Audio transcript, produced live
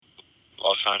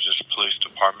Los Angeles Police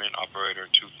Department, Operator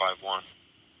 251.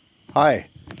 Hi.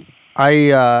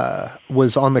 I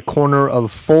was on the corner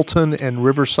of Fulton and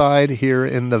Riverside here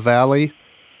in the Valley,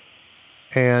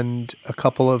 and a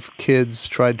couple of kids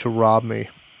tried to rob me.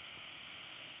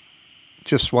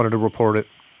 Just wanted to report it.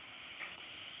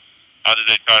 How did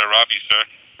they try to rob you, sir?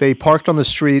 They parked on the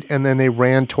street, and then they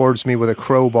ran towards me with a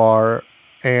crowbar,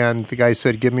 and the guy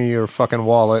said, "Give me your fucking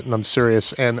wallet," and I'm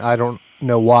serious, and I don't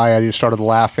know why. I just started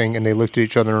laughing, and they looked at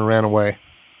each other and ran away.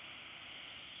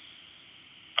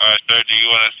 All right, sir. Do you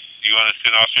want to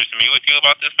send officers to meet with you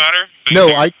about this matter?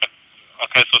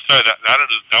 Okay, so sir, that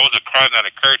was a crime that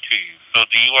occurred to you. So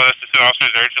do you want us to send officers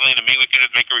urgently to meet with you to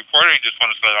make a report, or you just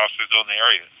want us to let officers go in the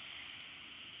area?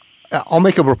 I'll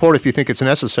make a report if you think it's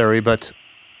necessary, but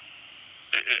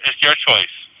it's your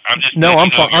choice. I'm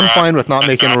fine with not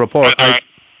making a report.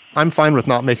 I'm fine with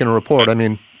not making a report. I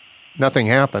mean, nothing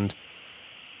happened.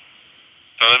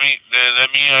 So let me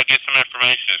get some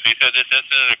information. So you said this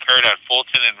incident occurred at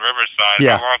Fulton and Riverside.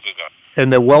 Yeah. How long ago? In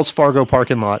the Wells Fargo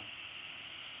parking lot.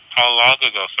 How long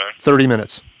ago, sir? 30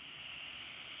 minutes.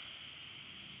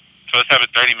 So this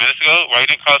happened 30 minutes ago? Why you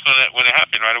didn't call us when it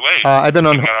happened right away? I've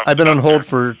been on hold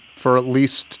for at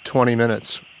least 20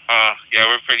 minutes. Yeah,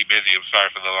 we're pretty busy. I'm sorry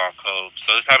for the long code.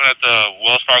 So this happened at the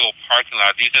Wells Fargo parking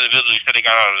lot. These individuals, you said they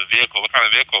got out of the vehicle. What kind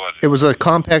of vehicle was it? It was a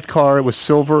compact car. It was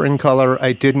silver in color.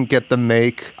 I didn't get the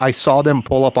make. I saw them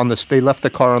pull up they left the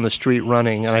car on the street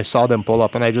running, and I saw them pull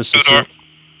up, and I just... Two-door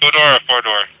or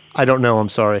four-door? I don't know. I'm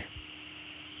sorry.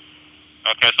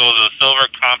 Okay, so it was a silver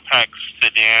compact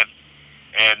sedan.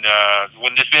 And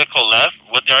when this vehicle left,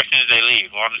 what direction did they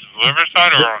leave? On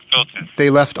Riverside or on Fulton? They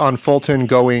left on Fulton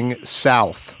going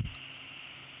south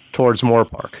towards Moore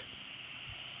Park.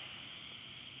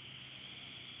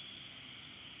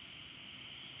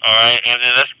 All right, and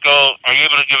then let's go. Are you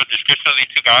able to give a description of these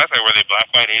two guys? Like, were they black,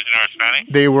 white, Asian, or Hispanic?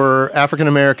 They were African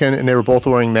American, and they were both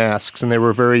wearing masks, and they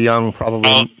were very young,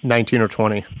 probably 19 or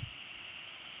 20. Could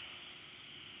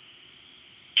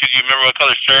you remember what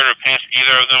color shirt or pants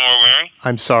either of them were wearing?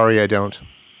 I'm sorry, I don't.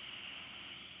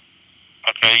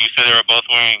 Okay, you said they were both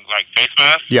wearing, like, face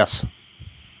masks? Yes.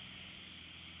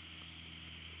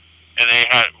 And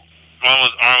one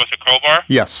was armed with a crowbar?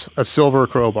 Yes, a silver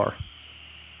crowbar.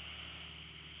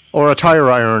 Or a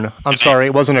tire iron. I'm sorry,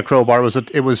 it wasn't a crowbar.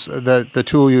 It was the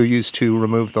tool you use to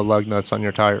remove the lug nuts on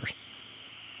your tires.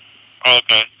 Oh,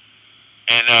 okay.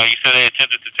 And you said they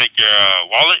attempted to take your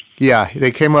wallet? Yeah,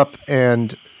 they came up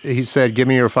and he said, "Give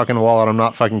me your fucking wallet." I'm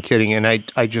not fucking kidding. And I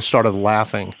just started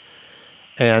laughing.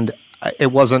 And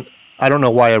it wasn't, I don't know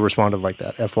why I responded like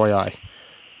that, FYI.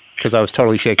 Because I was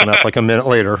totally shaken up like a minute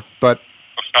later. But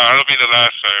I don't mean to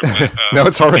laugh, sir. But, no,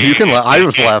 it's all right. You can laugh. I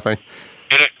was laughing.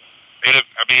 It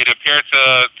appeared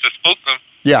to spook them.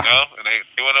 Yeah. You know, and they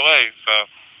went away. So,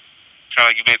 kind of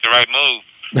like you made the right move.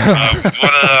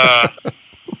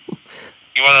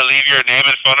 You want to leave your name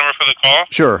and phone number for the call?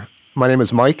 Sure. My name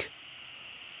is Mike.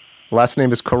 Last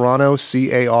name is Carano,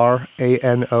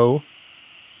 Carano.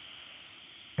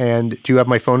 And do you have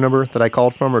my phone number that I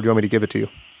called from, or do you want me to give it to you?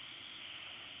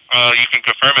 You can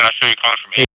confirm it. I'll show you calling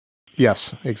from 8.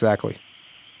 Yes, exactly.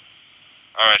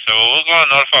 All right, so we'll go and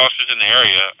notify officers in the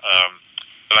area.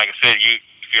 But like I said,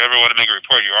 if you ever want to make a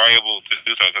report, you are able to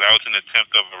do so, because that was an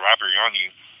attempt of a robbery on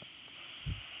you.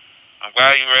 I'm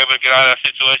glad you were able to get out of that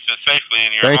situation safely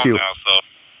in your home now. So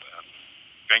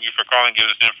thank you for calling and giving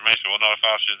us the information. We'll notify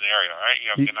officers in the area, all right? You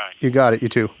have a good night. You got it. You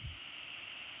too.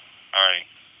 All right.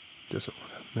 Doesn't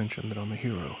want to mention that I'm a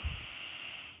hero.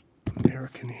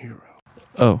 American hero.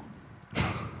 Oh.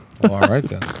 Well, all right,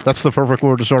 then. That's the perfect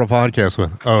word to start a podcast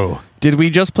with. Oh. Did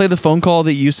we just play the phone call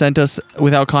that you sent us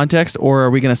without context, or are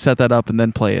we going to set that up and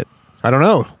then play it? I don't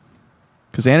know.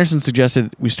 Because Anderson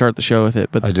suggested we start the show with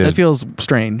it, but that feels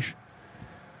strange.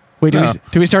 Wait,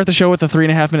 do we start the show with a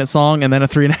 3.5-minute song and then a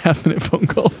 3.5-minute phone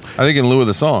call? I think in lieu of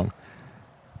the song.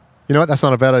 You know what? That's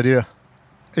not a bad idea.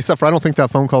 Except for I don't think that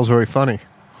phone call is very funny.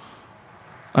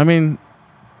 I mean,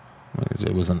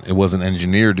 it wasn't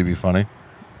engineered to be funny.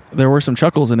 There were some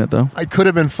chuckles in it, though. I could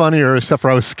have been funnier, except for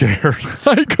I was scared.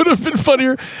 I could have been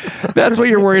funnier. That's what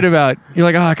you're worried about. You're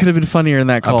like, I could have been funnier in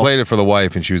that call. I played it for the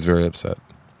wife, and she was very upset.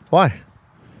 Why?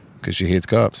 Because she hates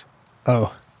cops.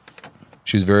 Oh.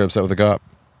 She was very upset with the cop.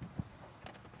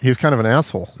 He was kind of an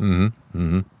asshole.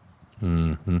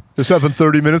 Mm-hmm. This happened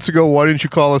 30 minutes ago. Why didn't you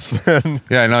call us then?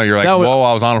 Yeah, I know. You're like, whoa,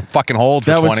 I was on a fucking hold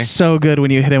for 20. That was so good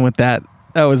when you hit him with that.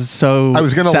 That was so I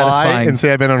was going to lie and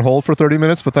say I've been on hold for 30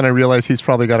 minutes, but then I realized he's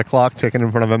probably got a clock ticking in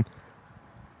front of him.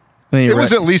 It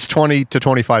was at least 20 to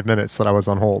 25 minutes that I was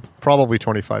on hold. Probably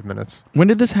 25 minutes. When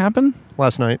did this happen?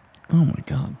 Last night. Oh, my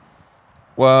God.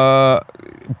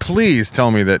 please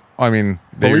tell me that. I mean,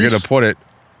 that you're going to put it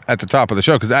at the top of the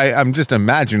show because I'm just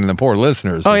imagining the poor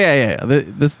listeners. Oh yeah.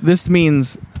 This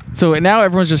means so now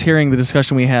everyone's just hearing the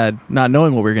discussion we had, not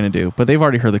knowing what we were going to do, but they've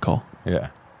already heard the call. Yeah.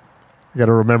 You got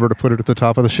to remember to put it at the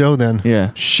top of the show then.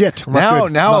 Yeah. Shit. Now a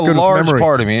large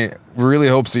part of me really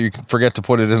hopes that you forget to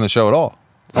put it in the show at all.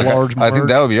 A large I think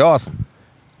that would be awesome.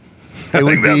 It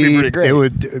would that would be pretty great. It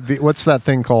would be, what's that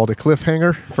thing called? A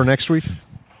cliffhanger for next week?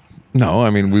 No, I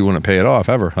mean, we wouldn't pay it off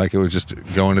ever. Like, it would just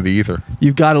go into the ether.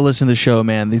 You've got to listen to the show,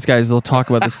 man. These guys, they'll talk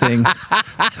about this thing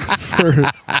for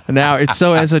an hour. It's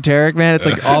so esoteric, man. It's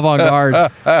like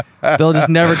avant-garde. They'll just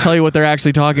never tell you what they're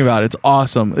actually talking about. It's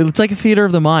awesome. It's like a theater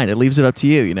of the mind. It leaves it up to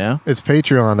you, you know? It's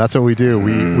Patreon. That's what we do.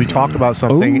 We talk about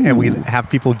something and we have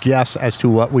people guess as to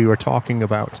what we were talking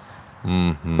about.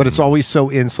 Mm-hmm. But it's always so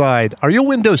inside. Are your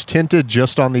windows tinted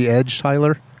just on the edge,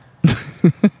 Tyler?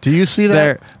 Do you see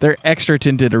that? They're extra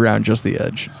tinted around just the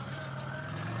edge.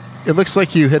 It looks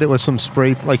like you hit it with some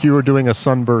spray, like you were doing a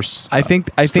sunburst. I think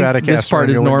this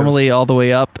part is normally all the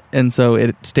way up, and so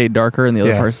it stayed darker, and the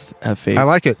other parts have faded. I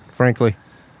like it, frankly.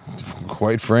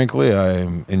 Quite frankly,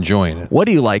 I'm enjoying it. What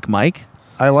do you like, Mike?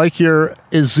 I like your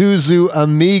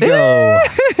eZXWbx.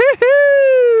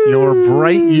 Your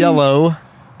bright yellow.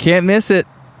 Can't miss it.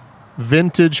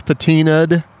 Vintage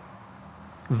patinaed.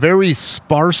 Very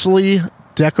sparsely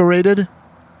decorated.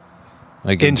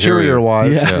 Like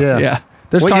interior-wise. Yeah.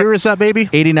 What year is that, baby?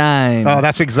 89. Oh,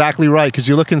 that's exactly right, because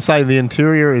you look inside, the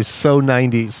interior is so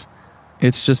 90s.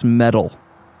 It's just metal.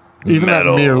 Even that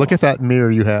mirror. Look at that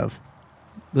mirror you have.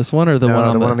 This one or the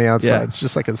one on the outside? Yeah. It's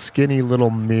just like a skinny little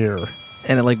mirror.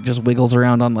 And it like just wiggles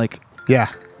around on like... Yeah.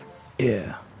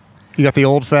 Yeah. You got the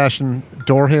old-fashioned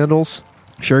door handles.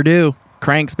 Sure do.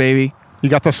 Cranks, baby. You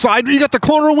got the side. You got the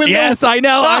corner window. Yes, I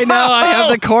know. I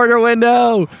have the corner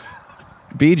window.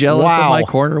 Be jealous of my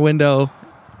corner window.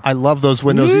 I love those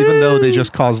windows, even though they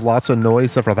just cause lots of noise.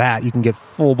 Except for that, you can get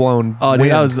full blown. Oh,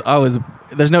 dude, I was.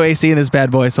 There's no AC in this bad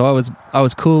boy, so I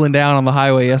was cooling down on the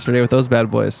highway yesterday with those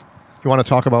bad boys. You want to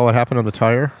talk about what happened on the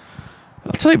tire?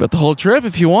 I'll tell you about the whole trip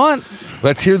if you want.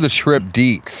 Let's hear the trip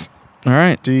deets. All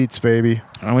right, deets, baby.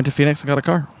 I went to Phoenix and got a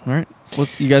car. All right. Well,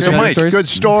 you guys got Mike, stories? Good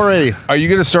story. Are you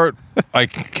going to start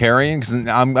like carrying? Because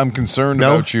I'm concerned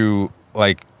about you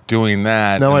like doing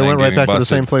that. No, I went right back to the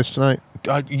same place tonight.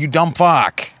 You dumb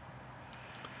fuck.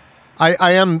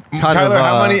 I am kind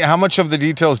Tyler, of... how much of the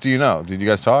details do you know? Did you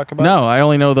guys talk about? No, I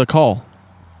only know the call.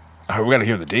 Oh, we got to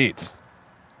hear the deets.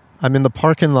 I'm in the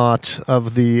parking lot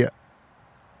of the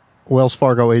Wells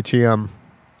Fargo ATM.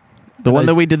 The one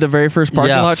that we did the very first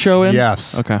parking lot show in?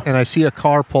 Yes. Okay. And I see a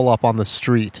car pull up on the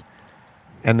street,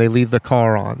 and they leave the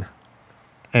car on,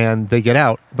 and they get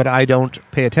out. But I don't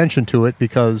pay attention to it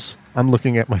because I'm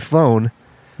looking at my phone,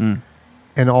 and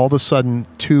all of a sudden,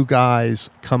 two guys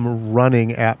come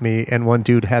running at me, and one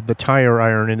dude had the tire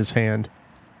iron in his hand,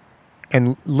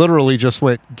 and literally just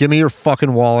went, "Give me your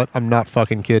fucking wallet. I'm not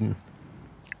fucking kidding."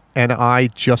 And I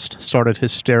just started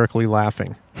hysterically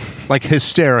laughing. Like,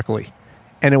 hysterically.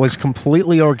 And it was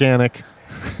completely organic,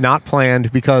 not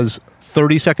planned, because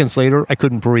 30 seconds later, I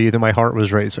couldn't breathe and my heart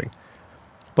was racing.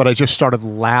 But I just started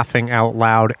laughing out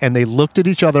loud, and they looked at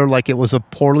each other like it was a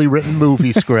poorly written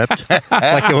movie script,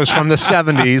 like it was from the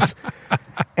 70s.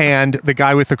 And the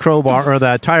guy with the crowbar, or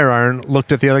the tire iron,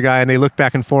 looked at the other guy, and they looked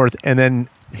back and forth, and then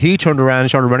he turned around and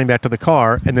started running back to the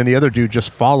car, and then the other dude just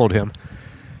followed him.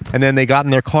 And then they got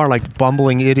in their car like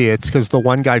bumbling idiots because the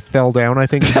one guy fell down, I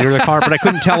think, near the car. But I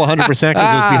couldn't tell 100% because it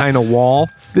was behind a wall.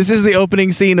 This is the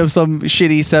opening scene of some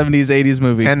shitty 70s, 80s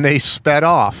movie. And they sped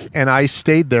off. And I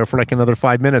stayed there for like another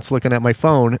 5 minutes looking at my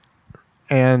phone.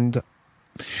 And...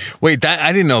 Wait,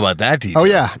 I didn't know about that detail. Oh,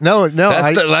 yeah. No.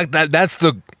 That's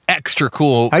the extra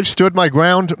cool. I've stood my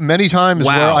ground many times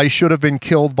where I should have been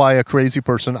killed by a crazy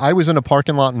person. I was in a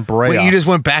parking lot in Brea. Wait, you just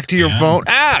went back to your phone?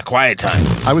 Quiet time.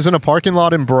 I was in a parking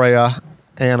lot in Brea,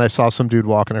 and I saw some dude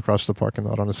walking across the parking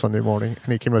lot on a Sunday morning,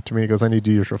 and he came up to me and he goes, "I need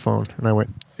to use your phone." And I went,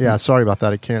 "Yeah, sorry about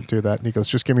that. I can't do that." And he goes,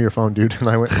 "Just give me your phone, dude." And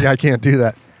I went, "Yeah, I can't do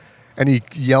that." And he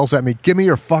yells at me, "Give me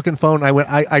your fucking phone." And I went,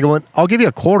 "I'll give you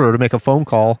a quarter to make a phone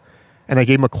call." And I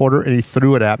gave him a quarter, and he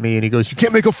threw it at me, and he goes, "You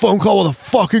can't make a phone call with a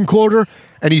fucking quarter."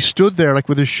 And he stood there like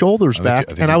with his shoulders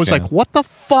back, and I was like, "What the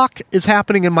fuck is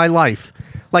happening in my life?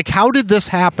 Like, how did this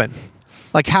happen?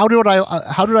 Like, how did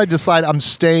I decide I'm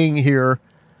staying here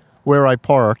where I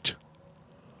parked?"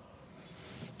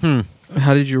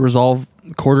 How did you resolve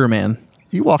quarter man?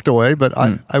 You walked away, but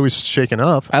I was shaken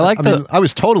up. I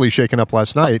was totally shaken up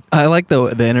last night. I like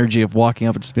the energy of walking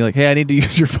up and just being like, "Hey, I need to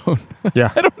use your phone."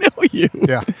 Yeah. I don't know you.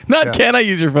 Yeah. Can I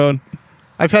use your phone?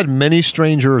 I've had many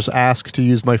strangers ask to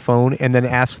use my phone and then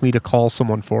ask me to call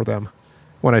someone for them.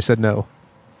 when I said no.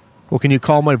 Well, can you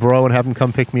call my bro and have him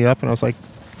come pick me up? And I was like,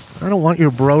 I don't want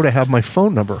your bro to have my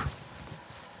phone number.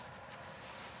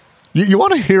 You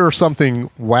want to hear something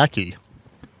wacky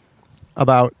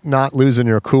about not losing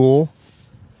your cool?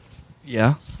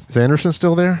 Yeah. Is Anderson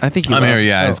still there? I think I'm here.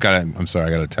 Yeah, I'm sorry. I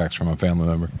got a text from a family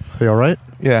member. Are they all right?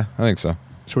 Yeah, I think so.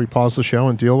 Should we pause the show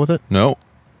and deal with it? No.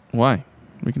 Why?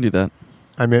 We can do that.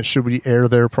 I meant, should we air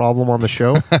their problem on the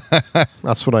show?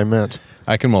 That's what I meant.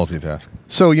 I can multitask.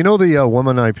 So, you know the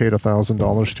woman I paid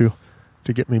 $1,000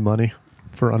 to get me money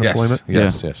for unemployment?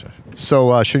 Yes.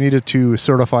 So she needed to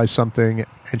certify something,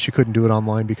 and she couldn't do it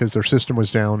online because their system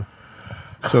was down.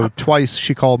 So twice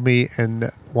she called me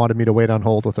and wanted me to wait on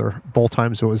hold with her. Both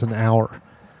times it was an hour.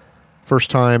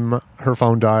 First time her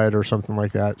phone died or something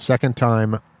like that. Second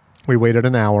time we waited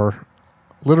an hour,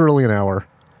 literally an hour,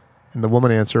 and the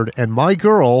woman answered. And my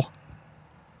girl,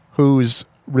 who's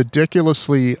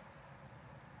ridiculously,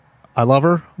 I love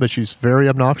her, but she's very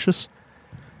obnoxious.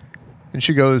 And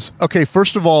she goes, okay,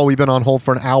 first of all, we've been on hold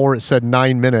for an hour. It said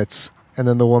 9 minutes. And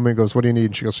then the woman goes, what do you need?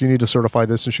 And she goes, you need to certify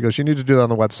this. And she goes, you need to do that on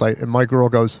the website. And my girl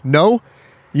goes, no,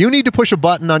 you need to push a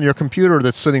button on your computer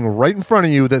that's sitting right in front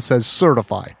of you that says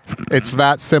certify. It's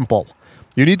that simple.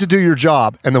 You need to do your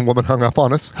job. And the woman hung up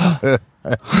on us.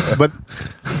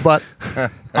 but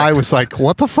I was like,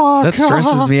 what the fuck? That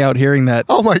stresses me out hearing that.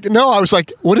 Oh my, no, I was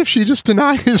like, what if she just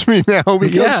denies me now?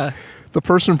 Because the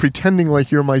person pretending like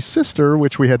you're my sister,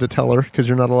 which we had to tell her because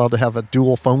you're not allowed to have a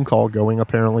dual phone call going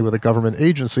apparently with a government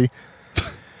agency.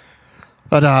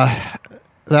 But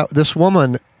this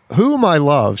woman, whom I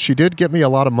love, she did get me a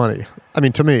lot of money. I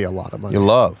mean, to me, a lot of money. You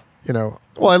love. You know,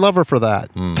 well, I love her for that.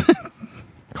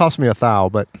 Cost me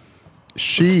 $1,000, but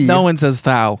she... No one says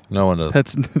thou. No one does.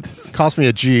 That's cost me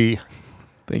a G.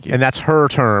 Thank you. And that's her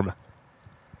term.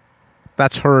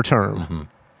 That's her term. Mm-hmm.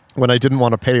 When I didn't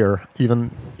want to pay her,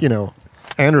 even, you know,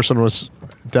 Anderson was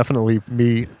definitely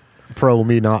me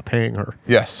not paying her.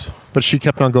 Yes. But she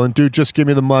kept on going, dude, just give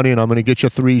me the money and I'm going to get you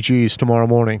 3 Gs tomorrow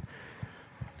morning.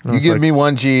 You give me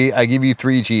 1 G, I give you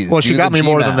 3 Gs. Well, she got me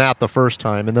more than that the first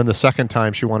time. And then the second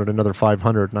time she wanted another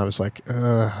 500. And I was like,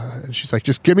 and she's like,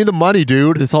 just give me the money,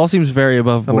 dude. This all seems very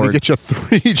above board. I'm going to get you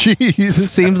 3 Gs.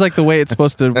 This seems like the way it's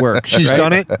supposed to work. She's right?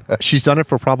 done it. She's done it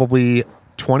for probably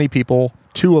 20 people,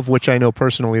 2 of which I know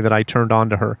personally that I turned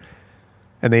on to her.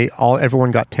 And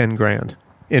everyone got 10 grand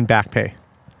in back pay.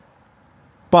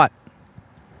 But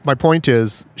my point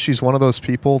is, she's one of those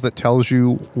people that tells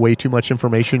you way too much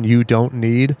information you don't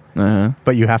need,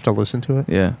 but you have to listen to it.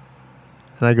 Yeah.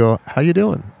 And I go, how you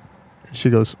doing? And she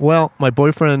goes, well, my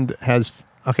boyfriend has...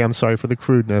 Okay, I'm sorry for the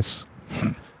crudeness.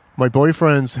 My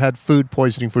boyfriend's had food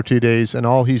poisoning for 2 days, and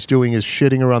all he's doing is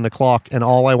shitting around the clock, and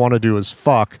all I want to do is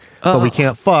fuck, but we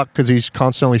can't fuck because he's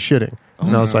constantly shitting.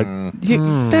 And I was like,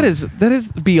 that is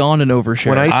beyond an overshare.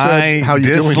 When I said, how you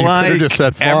doing, you could have just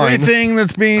said fine. Everything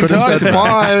that's being talked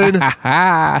about.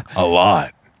 Fine. A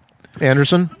lot.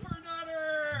 Anderson?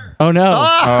 Oh, no.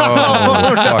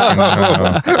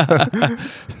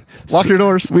 Lock your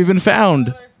doors. We've been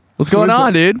found. What's going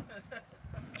on, dude?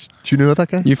 Did you know that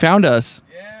guy? You found us.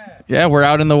 Yeah, we're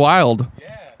out in the wild.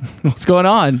 What's going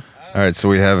on? All right, so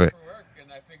we have it.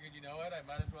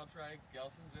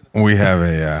 We have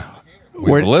a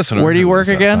listener. Where do you work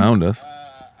again? Found us.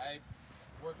 I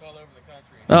work all over the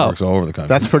country. Oh, works all over the country.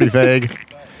 That's pretty vague. But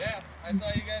yeah, I saw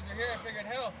you guys are here. I figured,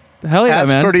 hell yeah,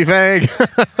 That's man. pretty vague. got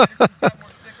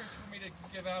more stickers for me to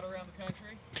give out around the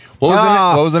country.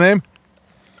 What was the name?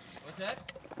 What's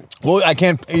that? Well, I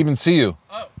can't even see you.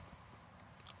 Oh.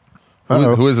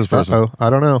 Who is this person?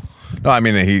 I don't know. No, I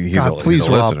mean he's a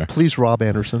listener. Please rob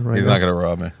Anderson. Right He's now. not going to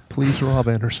rob me. Please rob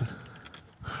Anderson.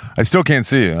 I still can't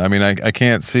see you. I mean, I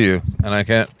can't see you, and I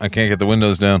can't get the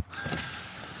windows down.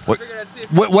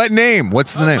 What name?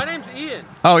 What's the name? My name's Ian.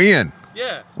 Oh, Ian.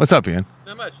 Yeah. What's up, Ian?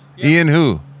 Not much. Yeah. Ian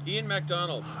who? Ian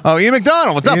McDonald. Oh, Ian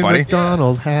McDonald. What's up, Ian buddy?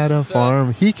 McDonald had a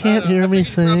farm. He can't hear me You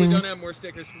probably sing. don't have more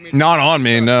stickers for me. Not on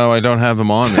me. No, I don't have them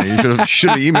on me. You should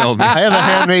have emailed me. I have a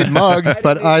handmade mug,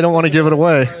 but I don't want to give it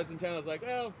away. I was in town. I was like,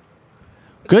 well,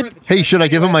 Good. Hey, should I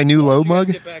give him my new low mug?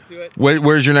 get back to it.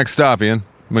 Where's your next stop, Ian?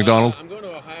 McDonald. I'm going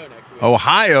to Ohio next week.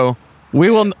 Ohio. We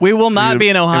will not be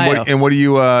in Ohio. And what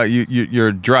are you're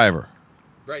a driver?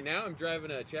 Right now, I'm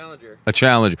driving a Challenger. A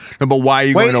Challenger. No, but why are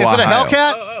you Wait, going is to it a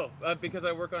Ohio? Hellcat? Because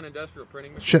I work on industrial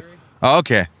printing Shit. machinery. Oh,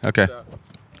 okay. So,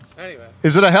 anyway.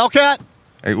 Is it a Hellcat?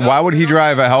 Hey, why would he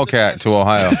drive a Hellcat to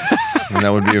Ohio? I mean, that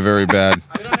would be a very bad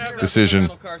They don't have that decision.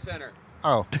 rental car center.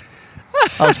 Oh.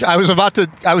 I was about to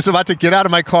get out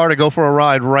of my car to go for a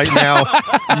ride right now,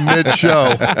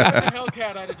 mid-show. If I had a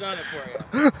Hellcat, I'd have done it for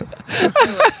you.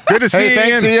 Good to see Hey, you,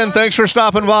 thanks, Ian. Ian. Thanks for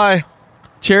stopping by.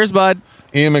 Cheers, bud.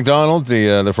 Ian McDonald,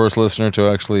 the first listener to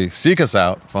actually seek us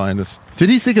out, find us. Did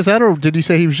he seek us out, or did he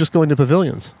say he was just going to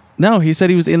pavilions? No, he said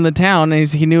he was in the town, and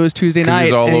he knew it was Tuesday night,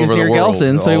 he's all and he was over the near world,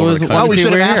 Gelson, so all he over was. the country. Well, we see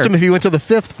should have we're asked here. him if he went to the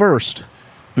 5th first.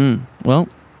 Well,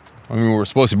 I mean, we were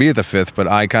supposed to be at the 5th, but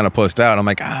I kind of pussed out. I'm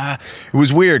like, it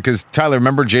was weird because Tyler,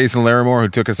 remember Jason Larimore who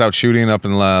took us out shooting up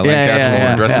in Lancaster when we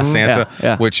were dressed as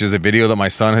Santa, which is a video that my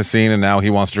son has seen, and now he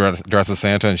wants to dress as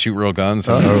Santa and shoot real guns.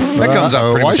 That comes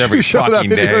up pretty much every fucking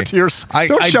day.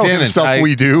 Don't show him stuff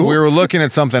we do. We were looking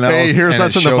at something else. Hey, here's and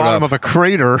us in the bottom of a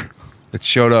crater. It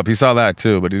showed up. He saw that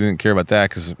too, but he didn't care about that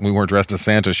because we weren't dressed as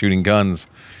Santa shooting guns.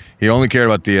 He only cared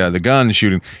about the gun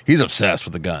shooting. He's obsessed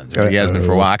with the guns. He has been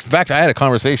for a while. In fact, I had a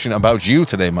conversation about you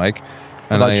today, Mike,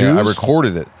 and I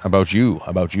recorded it about you.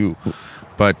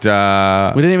 But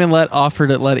we didn't even offer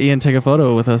to let Ian take a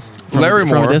photo with us from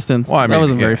a distance. Well, I mean, that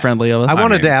wasn't very friendly of us. I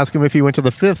wanted to ask him if he went to the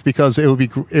 5th because it would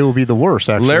be the worst.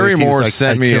 Actually, Larry Moore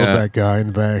sent me killed that guy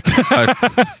in the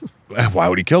back. Why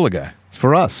would he kill the guy?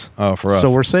 For us. Oh, for us.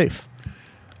 So we're safe.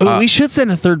 We should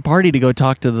send a third party to go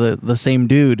talk to the same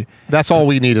dude. That's all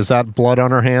we need is that blood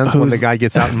on our hands when the guy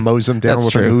gets out and mows him down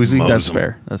with a Uzi.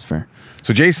 That's fair.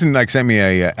 So Jason sent me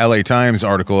a LA Times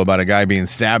article about a guy being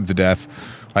stabbed to death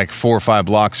like 4 or 5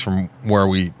 blocks from where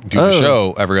we do the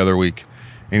show every other week.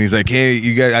 And he's like, hey,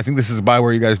 you guys, I think this is by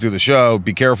where you guys do the show.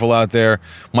 Be careful out there.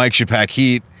 Mike should pack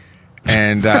heat.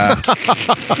 And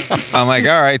I'm like,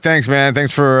 all right, thanks, man.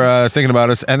 Thanks for thinking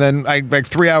about us. And then like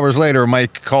 3 hours later,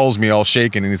 Mike calls me all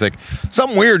shaken, and he's like,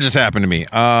 something weird just happened to me.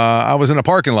 I was in a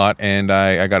parking lot, and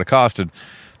I got accosted.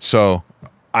 So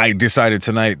I decided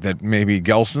tonight that maybe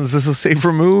Gelson's is a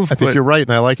safer move. I think you're right,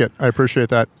 and I like it. I appreciate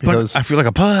that because I feel like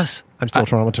a puss. I'm still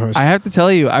traumatized. I have to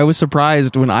tell you, I was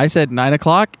surprised when I said 9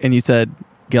 o'clock, and you said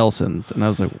Gelson's, and I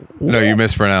was like, what? No, you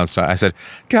mispronounced. I said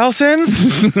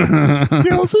Gelson's.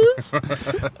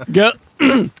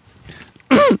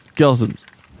 Gelson's.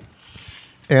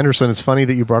 Anderson, it's funny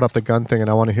that you brought up the gun thing, and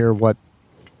I want to hear what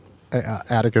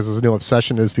Atticus's new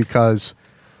obsession is because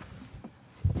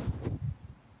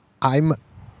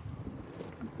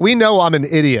we know I'm an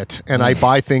idiot, and I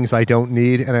buy things I don't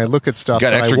need, and I look at stuff.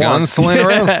 Got that extra I want. guns laying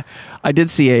around. I did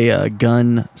see a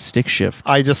gun stick shift.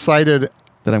 I decided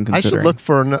that I'm considering. I should look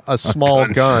for a small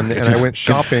gun, and I went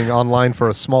shopping online for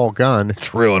a small gun.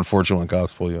 It's real unfortunate when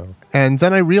cops pull you over. And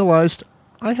then I realized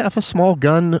I have a small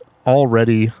gun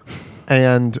already,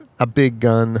 and a big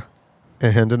gun,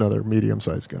 and another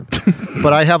medium-sized gun.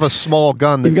 But I have a small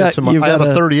gun that fits in my. I have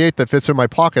a 38 that fits in my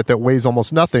pocket that weighs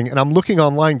almost nothing, and I'm looking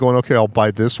online, going, "Okay, I'll buy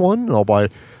this one. And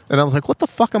I'm like, "What the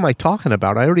fuck am I talking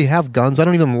about? I already have guns. I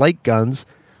don't even like guns."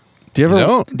 Do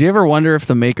you ever wonder if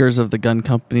the makers of the gun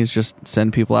companies just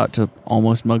send people out to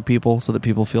almost mug people so that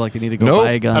people feel like they need to go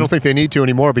buy a gun? I don't think they need to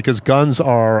anymore because guns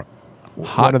are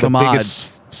one of the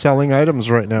biggest selling items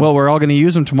right now. Well, we're all going to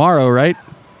use them tomorrow, right?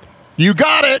 You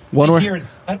got it.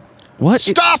 What?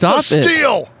 Stop the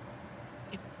steal.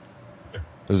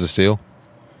 There's a steal.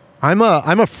 I'm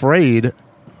afraid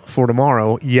for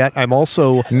tomorrow, yet I'm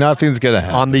also nothing's gonna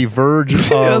happen. On the verge of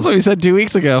that's what we said 2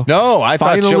 weeks ago. No, I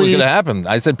thought shit was gonna happen.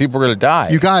 I said people were gonna die.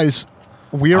 You guys,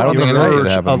 we are on the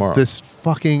verge of this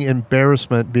fucking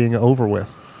embarrassment being over with.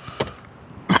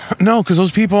 No, because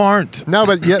those people aren't. No,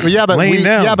 but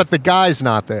but the guy's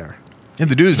not there. Yeah,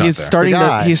 the dude's not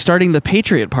there. He's starting the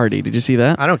Patriot Party. Did you see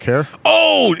that? I don't care.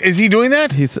 Oh, is he doing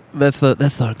that? That's the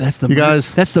you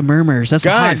guys. That's the murmurs. That's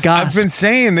guys, the hot goss. I've been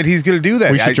saying that he's going to do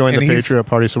that. We should join the Patriot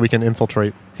Party so we can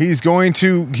infiltrate. He's going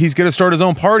to start his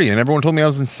own party, and everyone told me I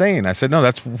was insane. I said no,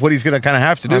 that's what he's going to kind of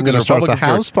have to do. I'm going to start the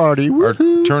House Party. Are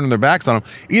turning their backs on him.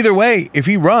 Either way, if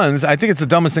he runs, I think it's the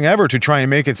dumbest thing ever to try and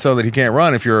make it so that he can't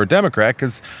run if you're a Democrat,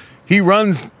 because he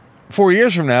runs 4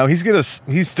 years from now,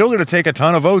 he's still gonna take a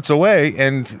ton of votes away,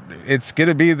 and it's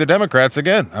gonna be the Democrats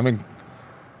again. I mean,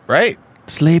 right?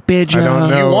 Sleepage. I don't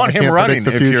know. You want him running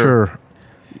the future.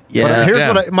 Yeah.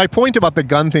 Here's my point about the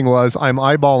gun thing was I'm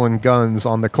eyeballing guns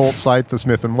on the Colt site, the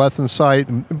Smith & Wesson site,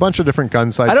 and a bunch of different gun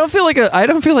sites. I don't feel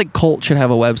like Colt should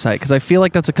have a website because I feel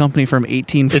like that's a company from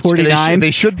 1849.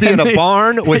 They should be in a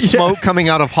barn with smoke coming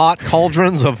out of hot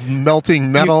cauldrons of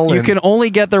melting metal. You can only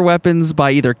get their weapons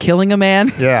by either killing a man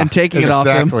and taking it off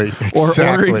him, or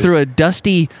ordering through a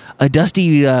dusty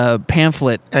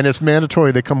pamphlet. And it's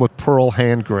mandatory they come with pearl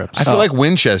hand grips. I feel like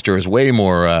Winchester is way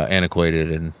more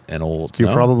antiquated and old.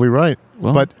 You're probably right.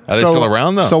 Well, but are they still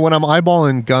around though? So when I'm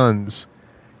eyeballing guns,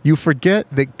 you forget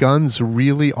that guns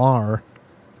really are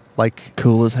like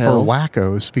Cool as for hell.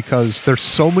 wackos because there's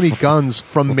so many guns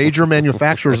from major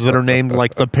manufacturers that are named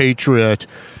like the Patriot,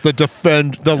 the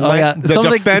Defender, the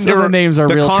Defender, some of the names are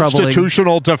the real troubling.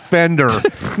 Constitutional Defender.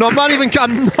 No,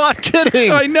 I'm not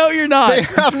kidding. I know you're not. They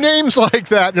have names like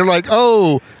that, and you're like,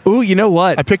 oh, Ooh, you know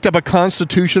what? I picked up a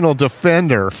Constitutional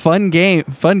Defender. Fun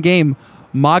game.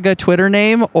 MAGA Twitter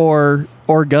name or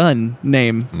gun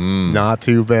name? Not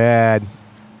too bad.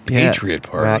 Yeah. Patriot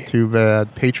Party. Not too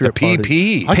bad. Patriot The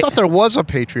Party. PP. I thought there was a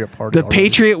Patriot Party. The already.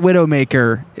 Patriot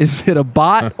Widowmaker. Is it a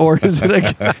bot or is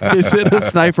it a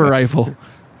sniper rifle?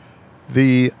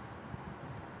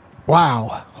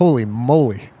 Wow. Holy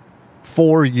moly.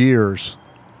 4 years.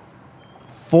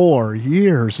 4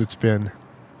 years it's been.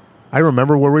 I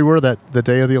remember where we were the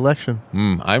day of the election.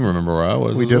 I remember where I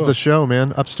was. We as did well. the show,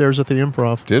 man, upstairs at the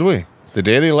Improv. Did we? The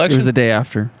day of the It election? was the day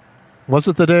after. Was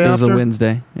it the day It after? was a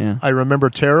Wednesday. Yeah. I remember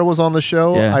Tara was on the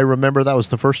show. Yeah. I remember that was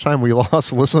the first time we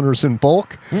lost listeners in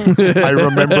bulk. I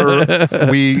remember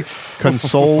we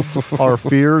consoled our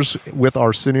fears with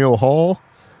Arsenio Hall.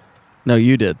 No,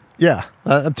 you did. Yeah.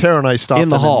 Tara and I stopped In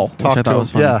the him hall, and which talked I to thought him.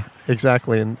 was funny. Yeah,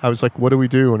 exactly. And I was like, what do we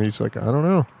do? And he's like, I don't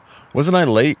know. Wasn't I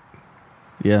late?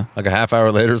 Yeah. Like a half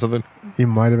hour late or something? He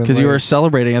might have been Because you late. were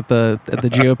celebrating at the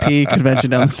GOP convention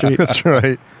down the street. That's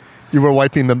right. You were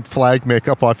wiping the flag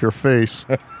makeup off your face.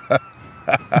 All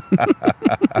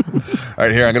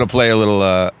right, here, I'm going to play a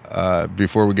little,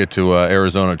 before we get to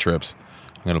Arizona trips,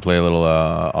 I'm going to play a little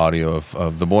audio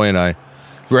of the boy and I.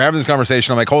 We were having this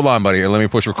conversation. I'm like, hold on, buddy. Let me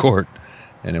push record.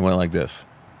 And it went like this.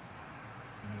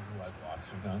 You know who has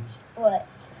lots of guns? What?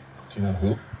 Do you know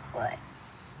who? What?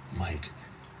 Mike.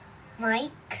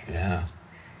 Mike? Yeah.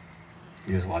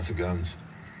 He has lots of guns.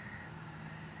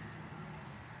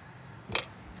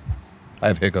 I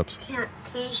have hiccups. Can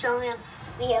you show me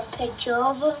a picture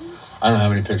of him? I don't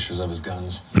have any pictures of his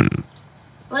guns.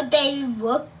 What they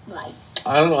look like?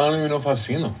 I don't even know if I've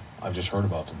seen them. I've just heard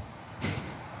about them.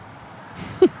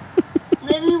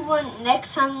 Maybe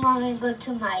next time when we go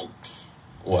to Mike's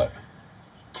What?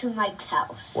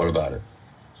 house. What about it?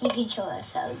 He can show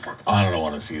us our gun. I don't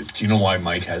want to see it. Do you know why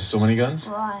Mike has so many guns?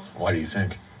 Why? Why do you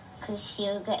think? Because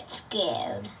he'll get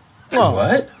scared. Well,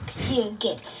 What? Because he'll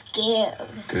get scared.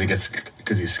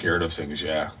 Because he's scared of things,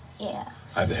 yeah. Yeah.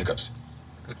 I have the hiccups.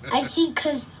 I see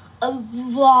because of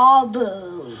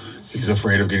robbers. He's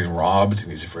afraid of getting robbed,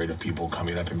 and he's afraid of people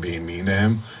coming up and being mean to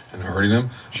him and hurting him.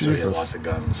 So he has Jesus. lots of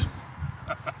guns.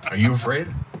 Are you afraid?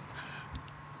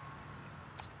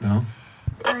 No?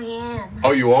 I am.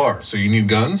 Oh, you are? So you need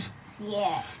guns?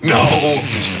 Yeah. No!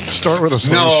 start with a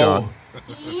slingshot. No!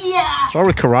 Yeah. Start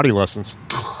with karate lessons.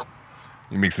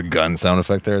 He makes the gun sound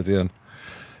effect there at the end.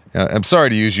 Yeah, I'm sorry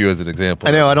to use you as an example.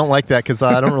 I know, I don't like that because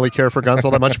I don't really care for guns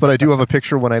all that much, but I do have a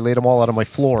picture when I laid them all out on my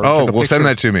floor. Oh, Took a well, send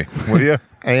picture. that to me, will you?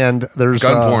 And there's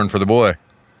Gun porn for the boy.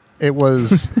 It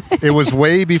was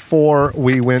way before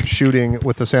we went shooting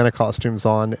with the Santa costumes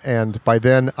on, and by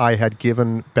then I had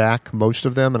given back most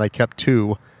of them, and I kept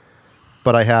 2.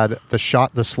 But I had the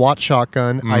SWAT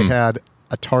shotgun. I had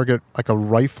a target, like a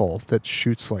rifle that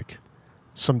shoots like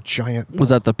some giant. Was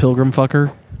that the Pilgrim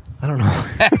fucker? I don't know.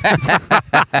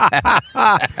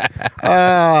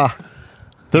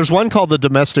 There's one called the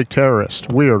Domestic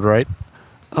Terrorist. Weird, right?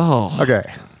 Oh. Okay.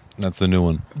 That's the new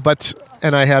one.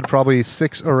 And I had probably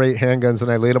 6 or 8 handguns,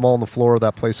 and I laid them all on the floor of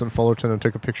that place in Fullerton and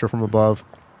took a picture from above.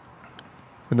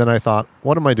 And then I thought,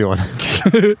 what am I doing?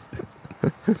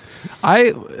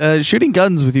 Shooting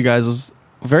guns with you guys was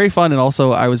very fun, and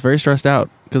also I was very stressed out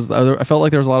because I felt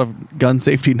like there was a lot of gun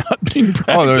safety not being practiced.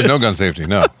 Oh, there's no gun safety,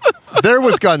 no. There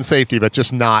was gun safety, but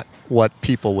just not what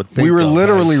people would think. We were of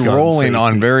literally as gun rolling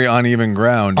on safety. very uneven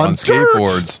ground on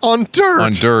skateboards. On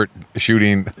dirt.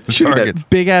 Shooting Shooting targets. that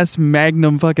big ass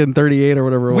Magnum fucking 38 or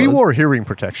whatever it was. We wore hearing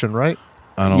protection, right?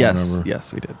 I don't Yes, remember.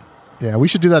 yes, we did. Yeah, we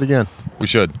should do that again. We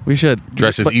should. We should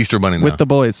Dress as But Easter Bunny now. with the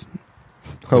boys.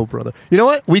 Oh, brother. You know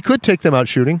what? We could take them out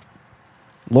shooting.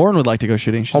 Lauren would like to go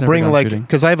shooting. She's I'll never bring gone like, shooting.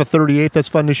 because I have a 38 that's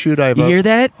fun to shoot. I have You hear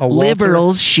that? a Walther.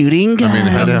 Liberals shooting guns. I mean,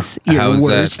 Your how's that-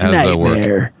 worst how's that work?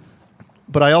 nightmare.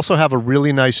 But I also have a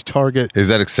really nice target. Is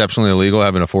that exceptionally illegal,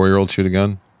 having a 4-year-old shoot a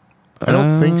gun? I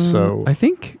don't think so. I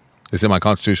think Is it my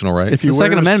constitutional right? it's he the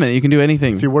Second wears- Amendment. You can do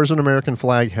anything. If he wears an American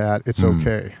flag hat, it's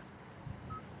okay.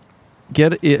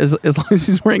 Get it, as long as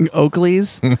he's wearing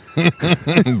Oakleys.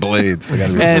 Blades. I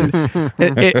gotta be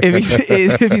And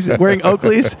if he's wearing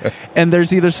Oakleys, and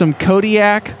there's either some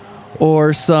Kodiak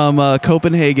or some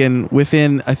Copenhagen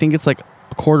within, I think it's like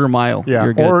a quarter mile. Yeah.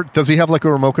 You're good. Or does he have like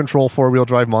a remote control 4-wheel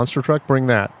drive monster truck? Bring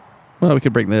that. Well, we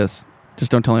could bring this.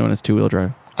 Just don't tell anyone it's 2-wheel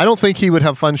drive. I don't think he would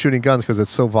have fun shooting guns because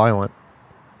it's so violent.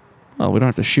 Well, we don't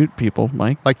have to shoot people,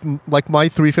 Mike. Like my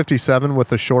 357 with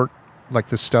the short, like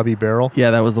the stubby barrel. Yeah,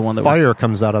 that was the one that Fire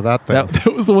comes out of that thing.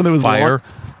 That was the one that was Fire. long.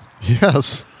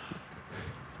 Yes.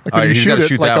 Like when All right, you he's shoot gotta it,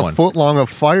 shoot like that a one. foot long of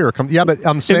fire comes. Yeah, but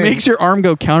I'm It saying makes your arm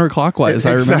go counterclockwise.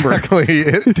 I remember. Exactly.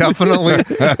 It definitely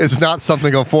is not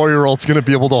something a 4-year-old's going to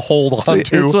be able to hold on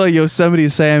to. It's a Yosemite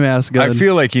cMsraS gun. I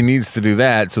feel like he needs to do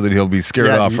that so that he'll be scared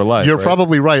off for life. You're right?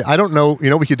 probably right. I don't know. You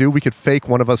know what we could do? We could fake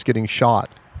one of us getting shot.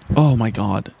 Oh my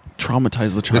god,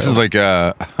 traumatize the child. This is like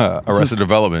Arrested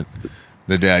Development.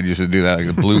 The dad used to do that,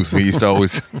 like the Bluth. He used to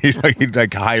always he'd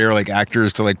like hire like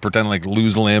actors to like pretend like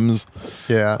lose limbs.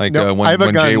 Yeah. Like No, when I have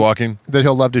a gun jaywalking. that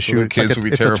he'll love to The shoot. kids It's, would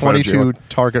be it's a terrified of 22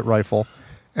 target rifle,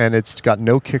 and it's got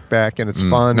no kickback, and it's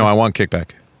fun. No, I want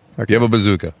kickback. Okay. You have a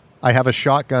bazooka. I have a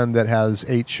shotgun that has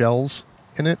 8 shells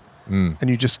in it, and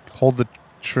you just hold the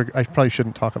trigger. I probably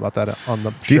shouldn't talk about that on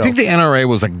the show. Do you think the NRA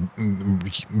was like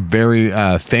very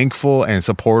thankful and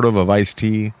supportive of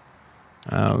Ice-T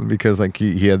because like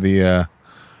he had the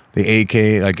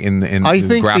AK like in I the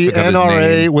think graphic the of his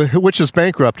NRA, name? which is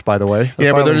bankrupt, by the way.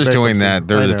 Yeah, but they're just doing bankruptcy. that.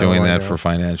 They're I just know, doing I that know. for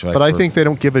financial. But I think they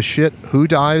don't give a shit who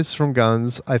dies from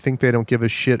guns. I think they don't give a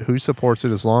shit who supports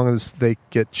it as long as they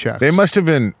get checks. they must have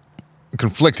been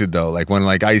conflicted though, like when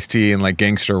like Ice-T and like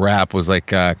gangster rap was like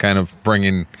kind of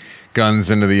bringing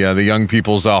guns into the young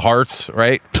people's hearts,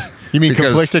 right? You mean Because-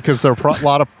 conflicted because there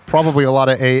are probably a lot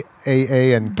of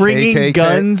AA and bringing KKK.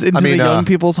 guns into the young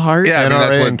people's hearts. Yeah, I mean, NRA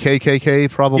that's what- and KKK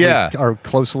probably Yeah. are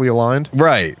closely aligned.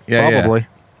 Right. Yeah. Probably.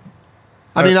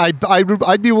 I mean,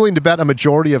 I'd be willing to bet a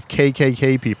majority of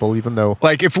KKK people, even though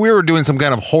Like if we were doing some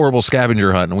kind of horrible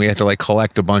scavenger hunt and we had to like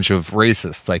collect a bunch of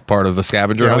racists, like part of the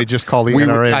scavenger Yeah, hunt, we just call the we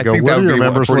NRA and I go, think "Where that do would your be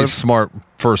a members pretty live?" smart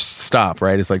first stop,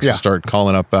 right? It's like Yeah. to start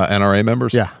calling up NRA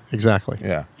members. yeah, exactly.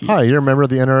 Yeah. Hi, you're a member of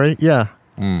the NRA? Yeah.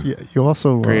 Yeah, you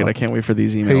also Great, I can't wait for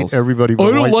these emails. hate everybody. I But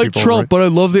don't white like people, Trump, right? but I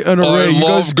love the NRA. I You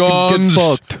love guys can guns. get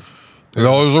fucked. You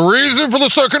know, there's a reason for the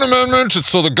Second Amendment. It's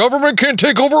so the government can't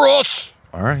take over us.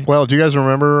 All right. Well, do you guys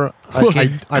remember?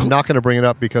 I'm not going to bring it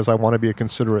up because I want to be a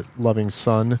considerate, loving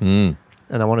son, and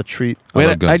I want to treat. Wait,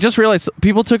 love guns. I just realized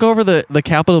people took over the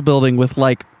Capitol building with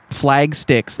like flag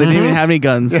sticks. They didn't even have any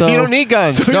guns. So you don't need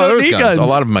guns. So we No, don't there's need guns. A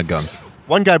lot of them had guns.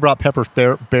 One guy brought bear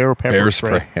pepper Bear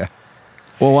spray. spray. Yeah.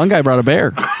 Well, one guy brought a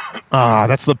bear. Ah,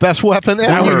 that's the best weapon When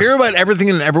ever. you hear about everything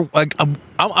and like, I'm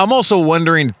also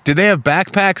wondering, did they have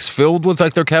backpacks filled with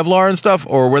like their Kevlar and stuff,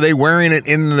 or were they wearing it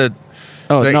in the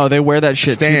Oh They- no, they wear that shit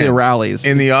to stands the rallies.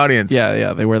 in the audience?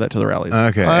 yeah, they wear that to the rallies.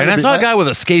 Okay. I And I mean, saw a guy with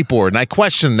a skateboard, and I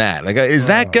questioned that. Like, is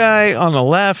that guy on the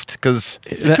left? Because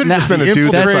It could have just been a dude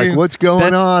that's infiltrating- like, "What's going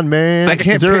that's- on, man? I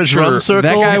can't Is there a picture drum circle?"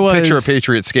 that guy was- picture a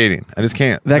Patriot skating. I just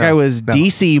can't. that guy was no.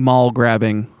 DC mall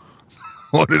grabbing.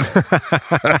 What is?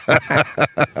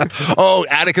 Oh,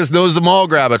 Atticus knows the mall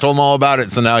grab. I told him all about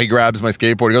it. So now he grabs my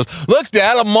skateboard. He goes, "Look,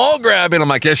 Dad, I'm mall grabbing." I'm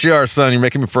like, "Yes, you are, son. You're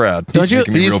making me proud." Don't you-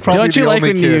 making me He's real probably Don't you the like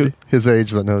only when kid you- his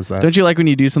age that knows that. Don't you like when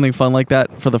you do something fun like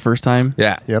that for the first time?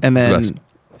 Yeah. Yep. And It's the then best.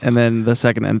 and then the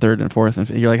second and third and fourth and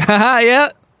you're like, haha,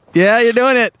 yeah, you're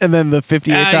doing it. And then the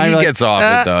 58th time he you're like, gets off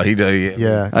it though. He does.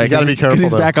 Yeah, Like, you got to be careful.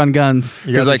 He's though. back on guns.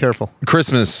 You got to be like careful.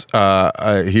 Christmas,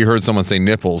 he heard someone say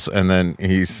nipples, and then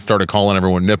he started calling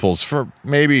everyone nipples for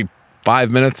maybe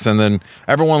 5 minutes, and then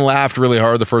everyone laughed really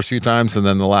hard the first few times, and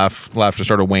then the laughter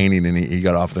started waning, and he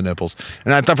got off the nipples.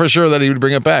 And I thought for sure that he would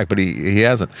bring it back, but he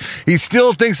hasn't. He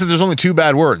still thinks that there's only two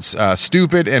bad words: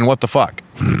 stupid and what the fuck.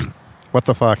 What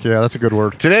the fuck? Yeah, that's a good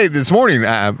word. This morning,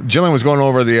 Jillian was going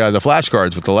over the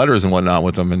flashcards with the letters and whatnot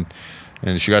with them,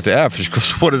 and she got to F. She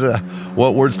goes, "What is that?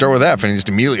 What words start with F?" And he just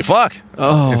immediately fuck.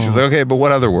 Oh. And she's like, "Okay, but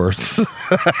what other words?"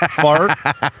 Fart,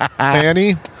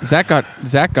 Fanny. Zach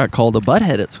got called a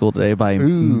butthead at school today by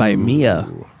Mia.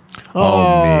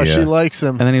 Oh, Mia. she likes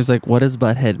him. And then he was like, "What does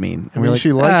butthead mean?" And I mean,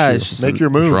 she likes it's you. just Make your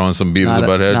move. Throwing some Beavis not the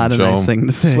Butthead. not a show nice him. thing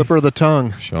to say. Slip her the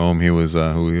tongue. Show him who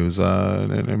he was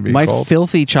and be My called.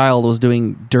 filthy child was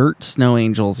doing dirt snow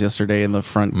angels yesterday in the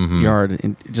front yard,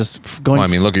 and just going. Well,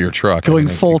 I mean, look at your truck. going I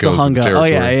mean, it full goes with the Tahunga. Oh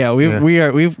yeah, territory.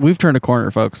 yeah. We've turned a corner,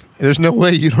 folks. There's no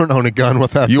way you don't own a gun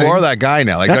with that. You thing. are that guy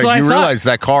now. Like, That's what you I thought. realize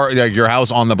that car, like your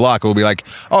house on the block, will be like,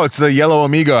 oh, it's the yellow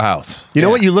Amigo house. You know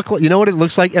Yeah. what you look like. You know what it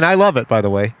looks like, and I love it, by the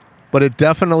way. But it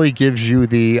definitely gives you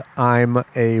the "I'm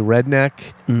a redneck,"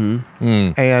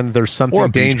 and there's Or a something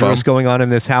beach dangerous bum. going on in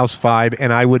this house vibe,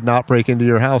 and I would not break into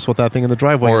your house with that thing in the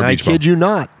driveway. Or a And I beach bum. kid you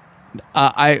not.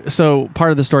 So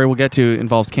part of the story we'll get to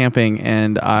involves camping,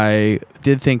 and I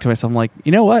did think to myself, I'm like,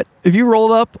 you know what? If you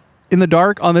rolled up in the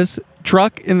dark on this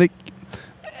truck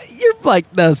you're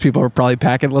like, those people are probably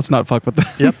packing. Let's not fuck with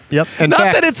them. Yep. And not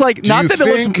fact, that it's like, not you that it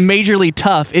looks think- majorly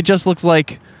tough. It just looks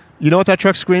like, You know what that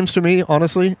truck screams to me?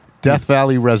 Honestly, Death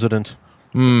Valley resident.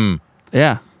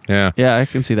 yeah. Yeah. Yeah, I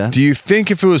can see that. Do you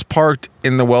think if it was parked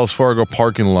in the Wells Fargo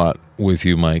parking lot with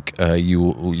you, Mike, you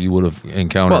would have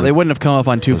encountered? Well, they wouldn't have come up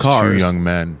on two those cars. two young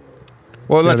men.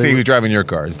 Well, let's they say he was driving your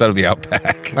car instead of the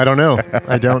Outback. I don't know.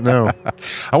 I don't know.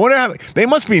 I wonder how they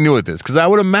must be new at this because I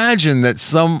would imagine that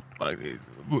some, like,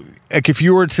 if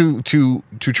you were to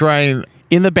try and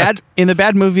In the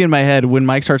bad movie in my head, when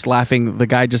Mike starts laughing, the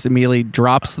guy just immediately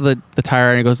drops the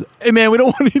tire and goes, "Hey man, we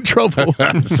don't want any trouble."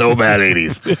 so bad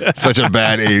 80s, such a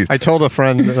bad 80s. I told a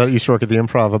friend that used to work at the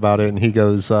Improv about it, and he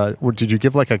goes, "Did you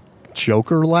give like a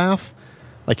Joker laugh?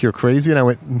 Like you're crazy?" And I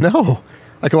went, "No."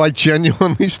 I go, I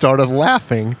genuinely started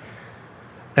laughing,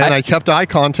 and I kept eye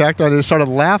contact. And I just started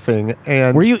laughing.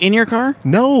 And Were you in your car?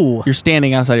 No. You're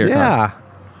standing outside of your car. Yeah.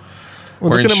 I'm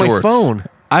Wearing looking at shorts. my phone.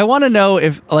 I want to know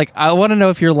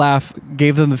if your laugh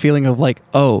gave them the feeling of like,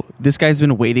 oh, this guy's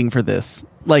been waiting for this.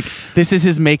 Like, this is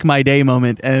his make my day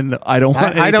moment, and I don't want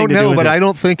anything I don't to do know, with but it. I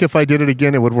don't think if I did it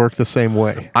again, it would work the same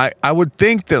way. I would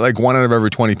think that like 1 out of every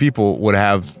 20 people would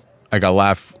have like a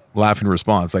laughing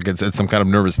response, like it's some kind of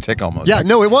nervous tick almost. Yeah, Like,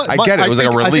 no, it was. I get it. It was like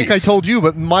a I release. think I told you,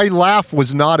 but my laugh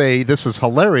was not a "this is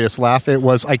hilarious" laugh. It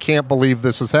was, I can't believe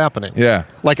this is happening. Yeah.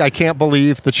 Like, I can't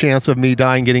believe the chance of me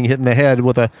dying getting hit in the head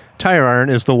with a tire iron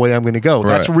is the way I'm going to go. Right.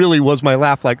 That's really was my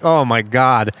laugh. Like, oh my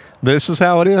God, this is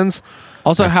how it ends.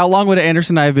 Also, how long would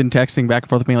Anderson and I have been texting back and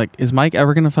forth with me like, is Mike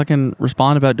ever going to fucking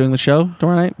respond about doing the show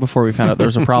tomorrow night? Before we found out there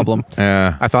was a problem.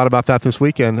 Yeah. I thought about that this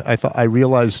weekend. I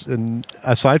realized, and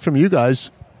aside from you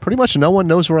guys, pretty much no one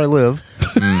knows where I live.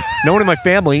 No one in my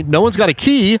family. No one's got a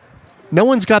key. No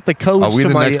one's got the codes. Are we to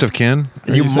the my, next of kin?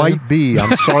 Are You saying? might be.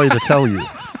 I'm sorry to tell you.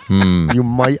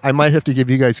 I might have to give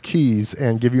you guys keys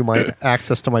and give you my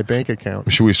access to my bank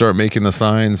account. Should we start making the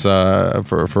signs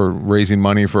for raising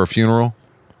money for a funeral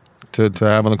to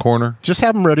have on the corner? Just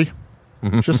have them ready.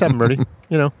 Just have them ready.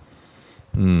 You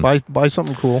know, buy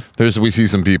something cool. We see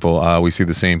some people. We see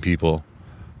the same people.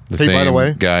 The Hey, same by the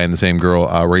way- guy and the same girl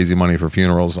raising money for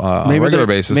funerals on a regular they're-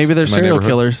 basis. Maybe they're in my serial neighborhood.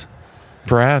 killers.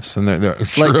 Perhaps, and they're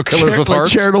serial killers with like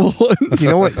hearts. charitable ones. You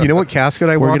know what casket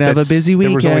I We're want? gonna have a that's- busy There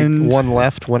was only weekend. one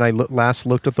left when I last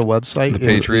looked at the website. The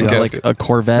Patriot It's, casket. like a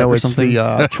Corvette no, or it's something.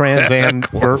 the Trans Am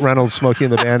Burt Reynolds Smokey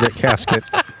and the Bandit casket.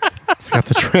 It's got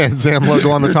the Trans Am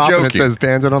logo on the You're top and it joking. says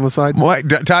Bandit on the side.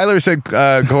 What? Tyler said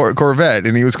Corvette,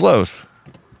 and he was close.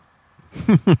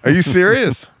 Are you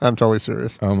serious? I'm totally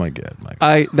serious. Oh my God, Mike!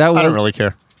 I don't really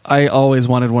care. I always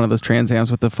wanted one of those Trans Ams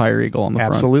with the Fire Eagle on the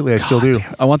front. Absolutely, I still do.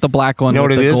 I want the black one You know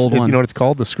what with it the is? gold one. You know what it's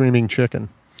called? The Screaming Chicken.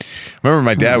 Remember,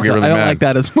 my dad would get really I don't mad. like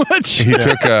that as much. He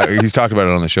took. He's talked about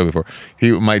it on the show before.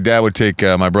 My dad would take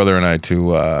my brother and I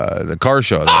to the car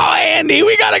show. Oh, Andy,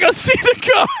 we gotta go see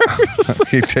the cars.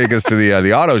 He'd take us to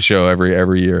the auto show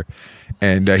every year,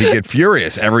 and he'd get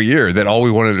furious every year that all we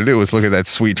wanted to do was look at that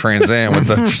sweet Trans Am with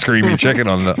the screaming chicken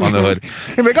on the hood.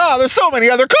 He'd be like, "Oh, there's so many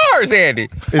other cars, Andy."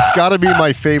 It's got to be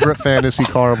my favorite fantasy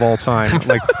car of all time.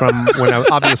 Like from when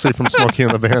obviously from Smokey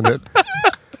and the Bandit.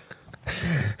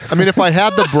 I mean, if I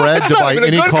had the bread to It's buy not even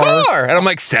any a good car, car. And I'm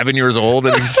like 7 years old,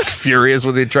 and he's just furious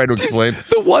when they try to explain.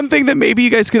 The one thing that maybe you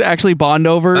guys could actually bond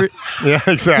over yeah,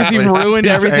 exactly. because you've ruined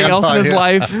He's everything else in his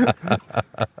anti it.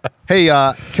 life. Hey,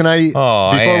 can I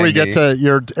Aw, before we Andy. get to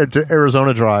your to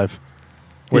Arizona drive,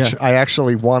 which Yeah. I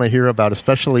actually want to hear about,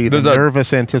 especially the There's a-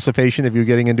 nervous anticipation of you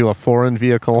getting into a foreign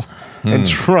vehicle and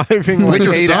driving like With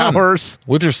your 8 son. hours.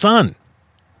 With your son.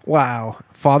 Wow,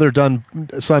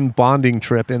 father-son bonding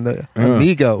trip in the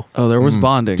Amigo. Oh, there was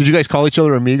bonding. Did you guys call each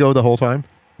other Amigo the whole time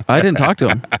I didn't talk to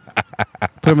him.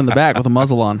 Put him in the back with a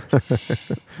muzzle on.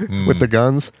 with the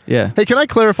guns? Yeah. Hey, can I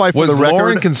clarify for Was the Lauren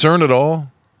record concerned at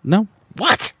all? No.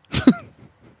 What?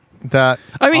 that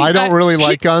I mean, don't really she-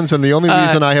 like guns, and the only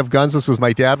reason I have guns is because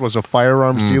my dad was a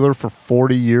firearms dealer for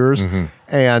 40 years,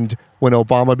 and when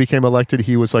Obama became elected,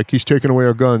 he was like, he's taking away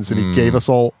our guns, and he gave us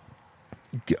all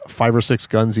 5 or 6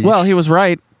 guns each. Well, he was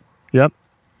right. Yep.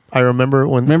 I remember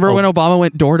when When Obama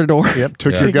went door to door? Yep,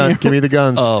 took Yeah. your gun. Give me the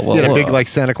guns. Oh, well, he had a well. big like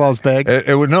Santa Claus bag.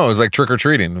 It would it was like trick or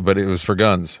treating, but it was for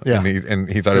guns. Yeah. And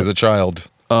he thought he was a child.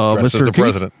 dressed as Mr. the Keith,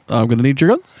 president. I'm going to need your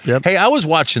guns. Yep. Hey, I was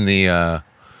watching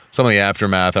some of the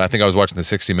aftermath, and I think I was watching the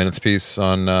 60 Minutes piece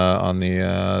on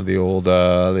the old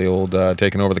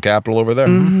taking over the Capitol over there.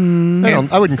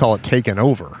 I wouldn't call it taken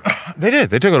over. They did.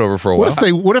 They took it over for a while.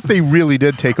 What if they really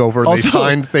did take over?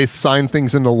 Also- They signed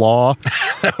things into law.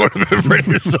 That would have been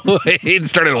pretty sweet.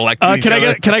 Started electing each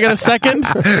other. Can I get a second?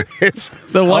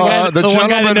 It's The one guy, the the one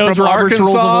guy that gentleman knows from Robert's Rules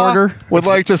of Arkansas Order. would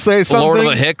like to say something. Lord of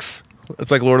the Hicks.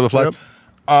 It's like Lord of the Flies. Yep.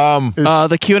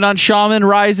 The QAnon shaman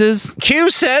rises. Q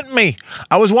sent me.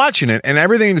 I was watching it, and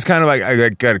everything just kind of like I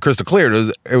got it crystal clear.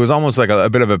 It was almost like a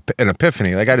bit of an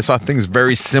epiphany. Like I just saw things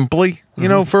very simply,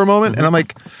 for a moment, and I'm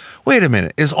like, wait a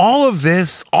minute. Is all of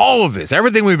this,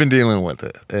 everything we've been dealing with,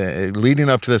 leading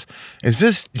up to this, is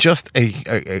this just a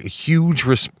huge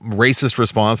racist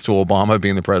response to Obama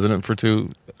being the president for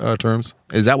 2 terms?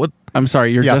 Is that what? I'm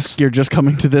sorry, you're just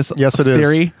coming to this Yes, it is.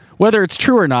 theory. Whether it's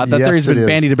true or not, that Yes, theory's it been is.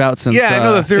 bandied about since. Yeah, I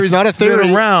know the theory's It's not a theory.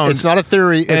 been around. It's not a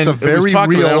theory. It's And a it was very talked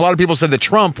real. about. A lot of people said that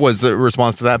Trump was the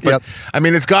response to that, but Yep. I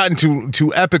mean, it's gotten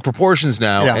to epic proportions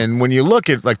now. Yeah. And when you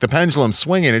look at like the pendulum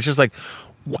swinging, it's just like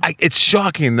it's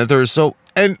shocking that there's so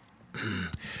and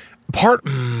part.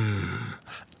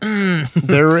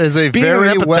 There is a Being very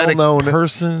an empathetic well-known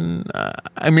person.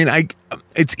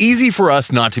 It's easy for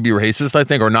us not to be racist, I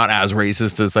think, or not as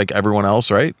racist as like everyone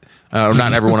else, right? Or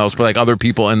not everyone else, but like other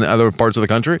people in other parts of the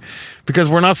country, because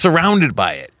we're not surrounded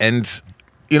by it, and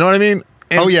you know what I mean.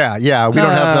 And Oh yeah, we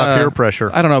don't have the peer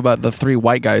pressure. I don't know about the 3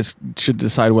 white guys should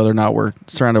decide whether or not we're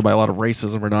surrounded by a lot of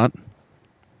racism or not.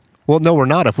 Well, no, we're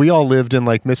not. If we all lived in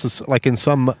like in some states.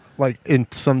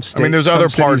 I mean, there's some other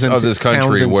cities parts and of this towns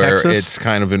country in where Texas, it's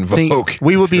kind of in vogue.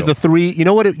 we would be still. the 3. You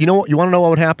know what? You want to know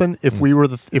what would happen if we were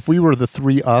the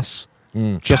 3 us,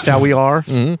 just how we are,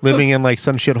 living in like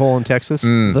some shithole in Texas.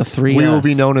 The 3 We will us.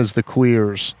 be known as the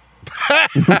queers.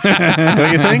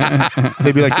 Don't you think?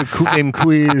 They'd be like, them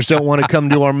queers don't want to come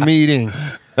to our meeting.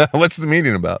 What's the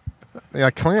meeting about?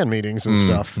 Yeah, Klan meetings and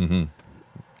stuff.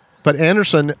 But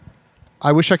Anderson,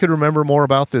 I wish I could remember more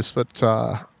about this, but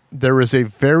there is a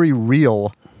very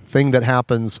real thing that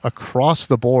happens across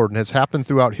the board and has happened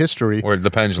throughout history Where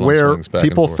the pendulum where swings back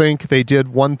people and forth. think they did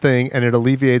one thing and it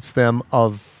alleviates them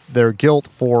of their guilt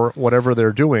for whatever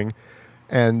they're doing.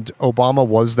 And Obama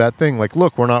was that thing. Like,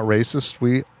 look, we're not racist.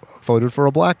 We voted for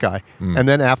a black guy. And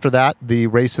then after that, the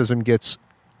racism gets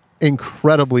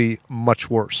incredibly much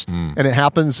worse. And it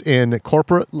happens in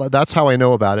corporate. That's how I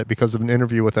know about it, because of an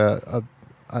interview with a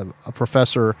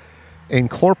professor in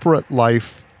corporate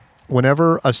life.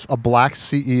 Whenever a black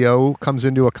CEO comes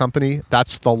into a company,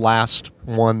 that's the last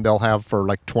one they'll have for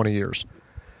like 20 years.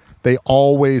 They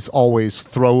always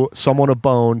throw someone a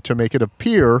bone to make it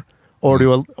appear or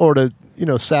to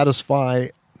satisfy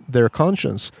their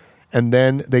conscience. And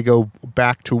then they go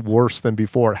back to worse than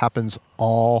before. It happens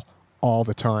all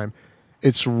the time.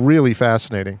 It's really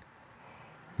fascinating.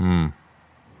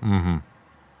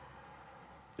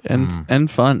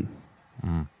 and fun.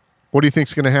 What do you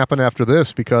think's going to happen after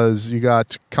this? Because you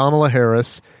got Kamala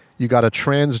Harris, you got a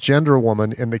transgender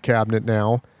woman in the cabinet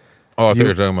now. Oh, I thought you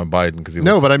were talking about Biden because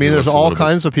No, but I mean, there's all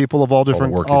kinds of people of all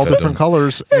different work he's had done.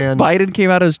 colors, and Biden came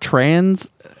out as trans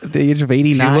at the age of He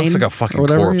 89. looks like a or fucking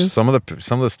whatever he corpse. is. Some of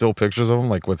the still pictures of him,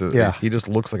 like with the, Yeah. he just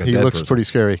looks like a he dead looks person. pretty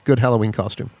scary. Good Halloween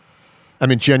costume. I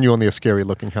mean, genuinely a scary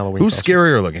looking Halloween. Who's costume.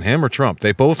 scarier looking, him or Trump?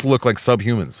 They both look like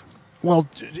subhumans. Well,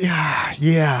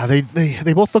 yeah.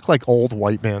 They both look like old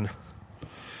white men.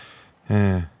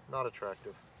 Not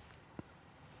attractive.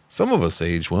 Some of us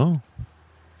age well.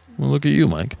 Well, look at you,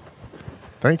 Mike.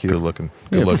 Thank Good you. looking.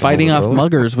 Yeah, Good looking. fighting off brother.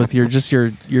 muggers with your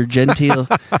genteel,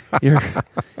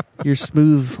 your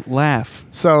smooth laugh.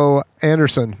 So,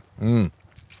 Anderson,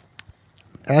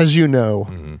 as you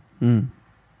know,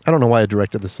 I don't know why I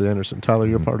directed this to Anderson. Tyler,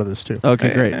 you're part of this too.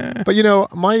 Okay, great. But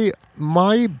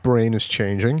my brain is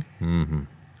changing,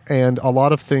 and a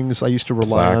lot of things I used to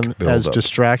rely Plaque on build as up.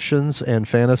 distractions and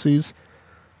fantasies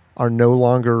are no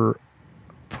longer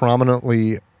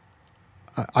prominently,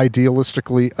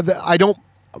 idealistically.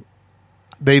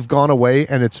 They've gone away,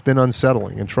 and it's been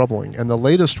unsettling and troubling. And the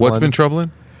latest What's one, been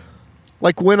troubling?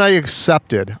 like when I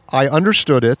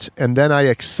understood it, and then I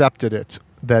accepted it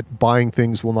that buying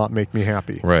things will not make me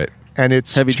happy. Right. And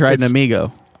it's Have you tried an it's-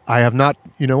 Amigo? I have not.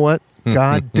 You know what?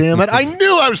 God damn it! I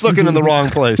knew I was looking in the wrong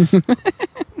place.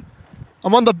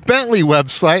 I'm on the Bentley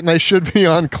website, and I should be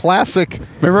on Classic.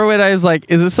 Remember when I was like,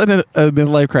 "Is this a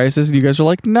midlife crisis?" And you guys were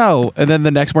like, "No." And then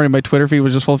the next morning, my Twitter feed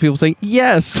was just full of people saying,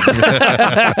 "Yes."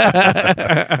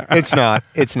 It's not.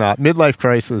 It's not. Midlife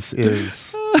crisis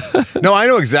is. No, I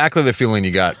know exactly the feeling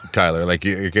you got, Tyler. Like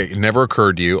it never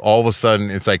occurred to you. All of a sudden,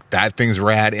 it's like that thing's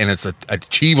rad and it's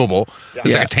achievable. It's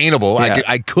Yeah. like attainable. Yeah.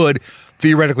 I could.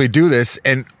 theoretically do this,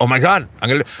 and oh my god,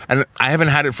 and I haven't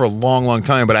had it for a long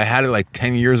time, but I had it like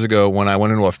 10 years ago when I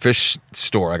went into a fish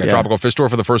store, like a tropical fish store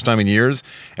for the first time in years,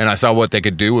 and I saw what they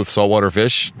could do with saltwater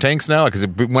fish tanks now. Because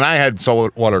when I had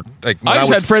saltwater, like I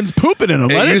just had friends pooping in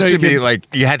them. It used to be like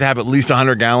you had to have at least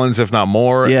 100 gallons, if not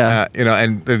more. Yeah,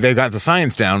 and they got the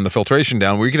science down, the filtration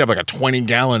down, where you could have like a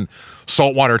 20-gallon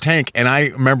saltwater tank. And I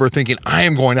remember thinking, I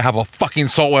am going to have a fucking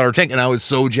saltwater tank, and I was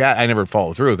so jazzed. I never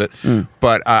followed through with it,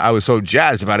 but I was so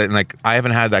jazzed about it, and like I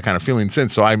haven't had that kind of feeling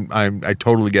since. So I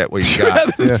totally get what you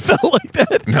got. haven't felt like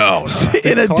that. No.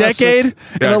 In a decade,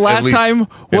 and the last time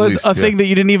was a thing that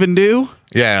you didn't even do.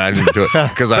 Yeah, I didn't do it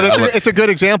because it's a good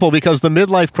example because the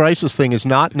midlife crisis thing is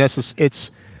not necessary.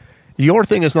 It's your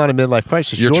thing is not a midlife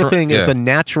crisis. Your thing is a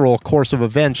natural course of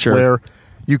events where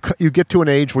you get to an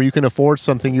age where you can afford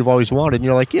something you've always wanted, and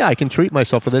you're like, yeah, I can treat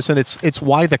myself for this, and it's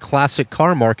why the classic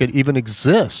car market even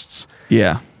exists.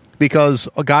 Yeah. Because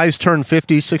guys turn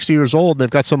 50, 60 years old, and they've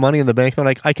got some money in the bank. They're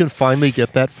like, I can finally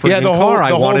get that freaking car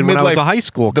I wanted when I was a high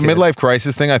school kid. The midlife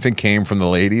crisis thing, I think, came from the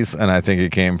ladies, and I think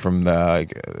it came from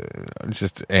the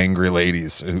just angry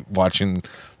ladies watching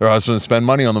their husbands spend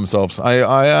money on themselves.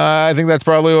 I think that's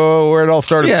probably where it all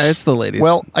started. Yeah, it's the ladies.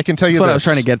 Well, I can tell you that's what this. I was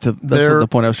trying to get to. That's the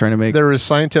point I was trying to make. There is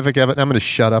scientific evidence. I'm going to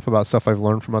shut up about stuff I've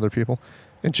learned from other people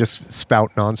and just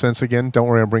spout nonsense again. Don't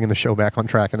worry, I'm bringing the show back on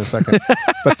track in a second.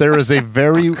 But there is a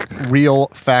very real,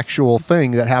 factual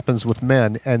thing that happens with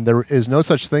men, and there is no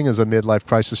such thing as a midlife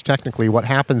crisis technically. What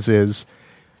happens is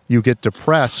you get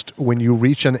depressed when you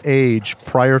reach an age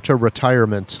prior to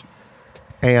retirement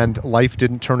and life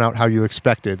didn't turn out how you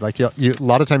expected. Like a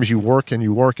lot of times you work and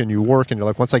you work and you work, and you're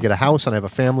like, once I get a house and I have a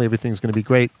family, everything's going to be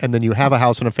great. And then you have a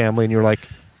house and a family, and you're like,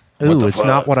 ooh, it's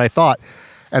not what I thought.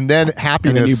 And then happiness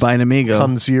and then you buy an Amigo.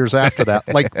 Comes years after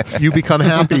that. Like, you become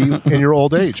happy in your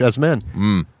old age as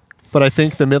men. But I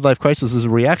think the midlife crisis is a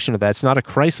reaction to that. It's not a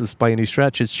crisis by any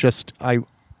stretch. It's just,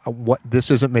 this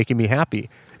isn't making me happy.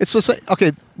 It's just,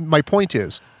 okay, my point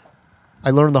is,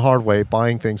 I learned the hard way,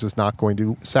 buying things is not going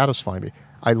to satisfy me.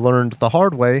 I learned the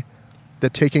hard way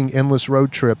that taking endless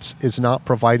road trips is not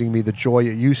providing me the joy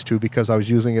it used to because I was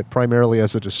using it primarily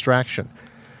as a distraction.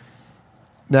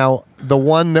 Now, the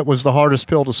one that was the hardest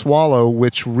pill to swallow,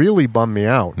 which really bummed me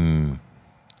out,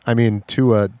 I mean,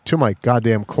 to my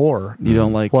goddamn core, you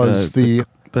don't like was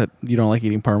that you don't like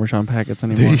eating Parmesan packets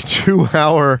anymore. The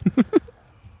 2-hour, I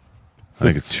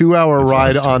think it's 2-hour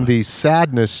ride on the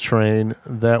sadness train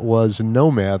that was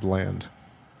Nomadland.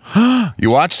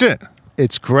 You watched it?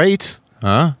 It's great.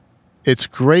 Huh? It's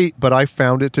great, but I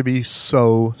found it to be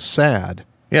so sad.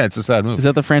 Yeah, it's a sad movie. Is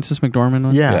that the Francis McDormand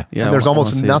one? Yeah. And there's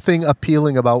almost nothing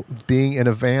appealing about being in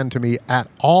a van to me at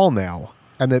all now.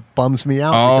 And it bums me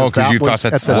out. Oh, because you thought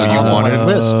that's what you wanted?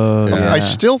 List. Yeah. I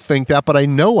still think that, but I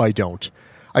know I don't.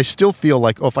 I still feel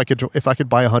like, if I could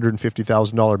buy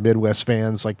 $150,000 Midwest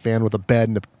van with a bed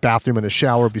and a bathroom and a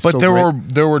shower, it'd be so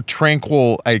great. There were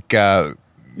tranquil,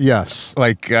 yes,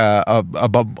 there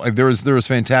was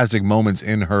fantastic moments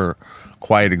in her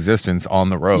quiet existence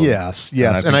on the road. Yes.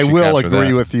 And I will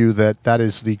agree with you that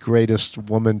is the greatest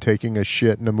woman taking a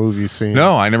shit in a movie scene.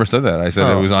 No, I never said that. I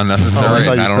said it was unnecessary.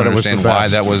 I don't understand why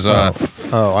that was. I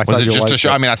was it just a show?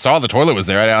 I mean, I saw the toilet was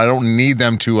there. I don't need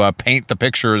them to paint the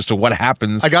picture as to what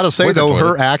happens. I got to say though,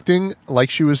 her acting like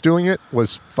she was doing it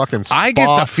was fucking. I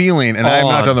get the feeling, and I have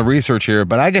not done the research here,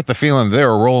 but I get the feeling they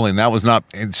were rolling. That was not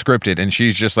scripted, and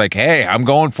she's just like, "Hey, I'm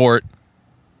going for it."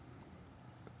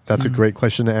 That's a great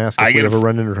question to ask if we ever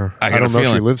run into her. I don't know if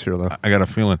she lives here, though. I got a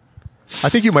feeling. I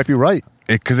think you might be right.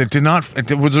 Because it did not,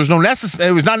 there's no necessary,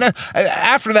 it was not,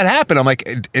 after that happened, I'm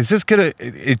like, is this going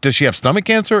to, does she have stomach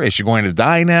cancer? Is she going to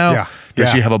die now? Yeah. Does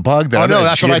she have a bug that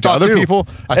that's what I thought other too. people?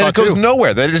 And it goes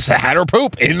nowhere. They just had her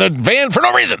poop in the van for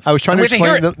no reason. I was trying to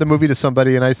explain the movie to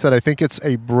somebody, and I said, I think it's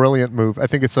a brilliant move. I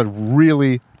think it's a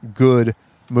really good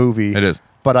movie. It is.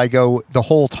 But I go, the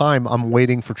whole time, I'm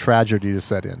waiting for tragedy to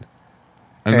set in.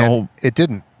 And it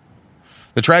didn't.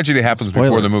 The tragedy happens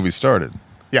before the movie started.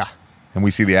 Yeah. And we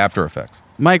see the after effects.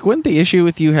 Mike, wouldn't the issue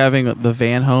with you having the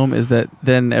van home is that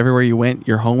then everywhere you went,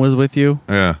 your home was with you?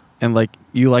 Yeah. And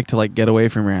you like to get away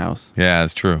from your house. Yeah,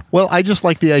 that's true. Well, I just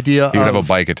like the idea You would have a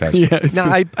bike attached.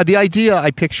 Now, the idea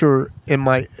I picture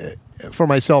for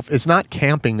myself is not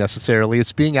camping necessarily.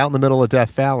 It's being out in the middle of Death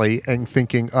Valley and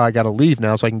thinking, I got to leave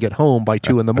now so I can get home by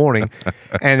 2 a.m.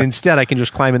 And instead I can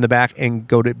just climb in the back and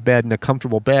go to bed in a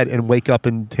comfortable bed and wake up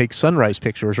and take sunrise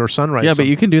pictures or sunrise. Yeah, but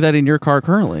you can do that in your car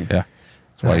currently. Yeah.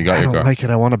 That's why you got your car. I don't like it.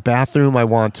 I want a bathroom. I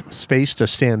want space to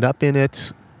stand up in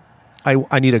it.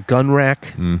 I need a gun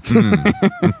rack.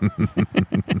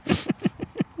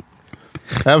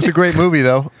 That was a great movie,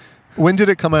 though. When did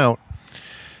it come out?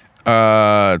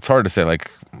 It's hard to say.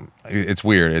 Like, it's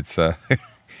weird. It's because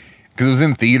it was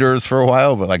in theaters for a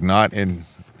while, but like not in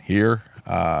here.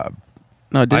 No,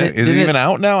 is it even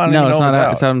out now? I don't no, even know it's not if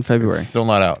out. It's out in February. It's still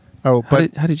not out. Oh,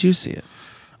 but How did you see it?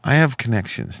 I have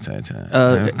connections,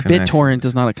 TyTy. BitTorrent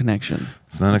is not a connection.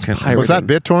 It's not a connection. was that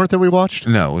BitTorrent that we watched?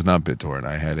 No, it was not BitTorrent.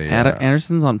 I had a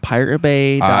Anderson's on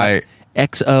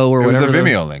PirateBay.xo or it was whatever. a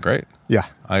Vimeo link, right? Yeah.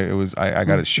 I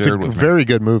got it It's shared a with me. very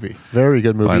good movie. Very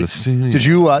good movie. By the studio. Did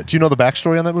you do you know the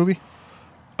backstory on that movie?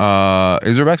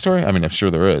 Is there a backstory? I mean, I'm sure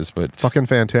there is, but Fucking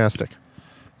fantastic.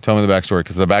 tell me the backstory,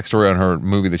 because the backstory on her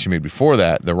movie that she made before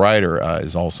that, the writer,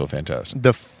 is also fantastic.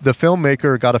 The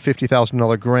filmmaker got a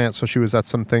 $50,000 grant, so she was at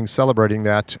some thing celebrating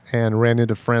that and ran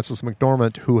into Frances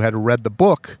McDormand, who had read the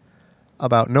book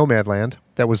about Nomadland.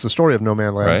 That was the story of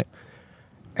Nomadland. Right.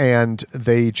 And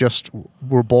they just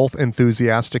were both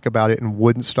enthusiastic about it and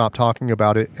wouldn't stop talking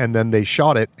about it. And then they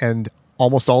shot it, and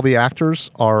almost all the actors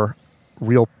are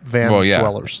real van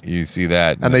dwellers. You see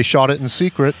that. And they shot it in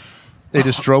secret. They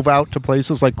just drove out to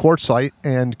places like Quartzsite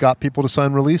and got people to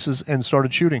sign releases and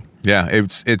started shooting. Yeah,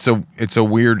 it's a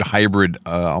weird hybrid,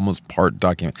 almost part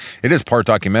document. It is part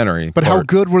documentary. But how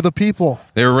good were the people?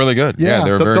 They were really good. Yeah,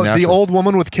 they were very natural. The old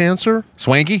woman with cancer,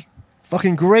 Swanky.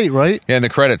 fucking great, right? Yeah, and the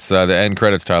credits, the end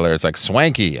credits, Tyler, it's like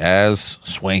Swanky as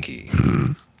Swanky.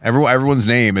 Everyone's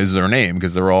name is their name,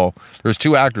 because there's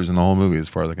two actors in the whole movie, as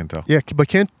far as I can tell. Yeah, but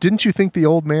didn't you think the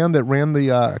old man that ran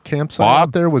the campsite Bob?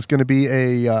 out there was going to be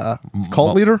a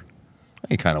cult leader?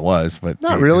 He kind of was, but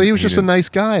Not really. He was just a nice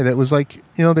guy that was like,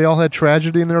 they all had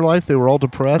tragedy in their life. They were all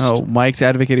depressed. Oh, Mike's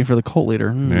advocating for the cult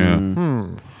leader. Yeah.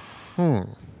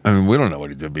 I mean, we don't know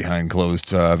what he did behind closed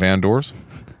van doors.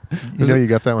 You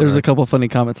got that one. There was right. a couple of funny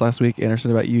comments last week, Anderson,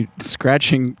 about you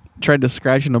tried to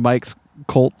scratch into Mike's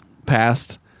cult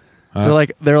past. They're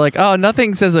like, oh,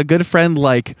 nothing says a good friend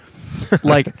like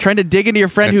trying to dig into your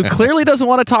friend who clearly doesn't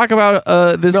want to talk about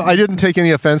this. No, I didn't take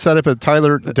any offense at it, but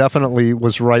Tyler definitely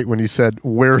was right when he said,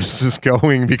 "Where is this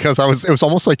going?" Because it was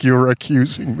almost like you were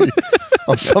accusing me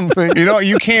of something.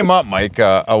 You came up, Mike,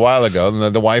 a while ago,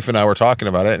 and the wife and I were talking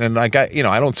about it, and I got,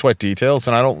 I don't sweat details,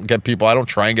 and I don't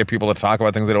try and get people to talk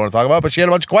about things they don't want to talk about, but she had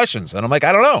a bunch of questions, and I'm like,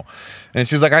 I don't know. And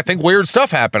she's like, I think weird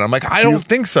stuff happened. I'm like, I don't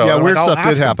think so. Yeah, I'm weird like, stuff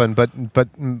did happen, but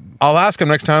I'll ask him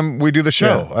next time we do the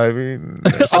show. Yeah. I mean,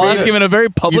 I'll ask him in a very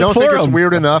public you don't forum. think it's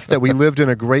weird enough that we lived in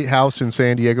a great house in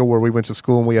San Diego where we went to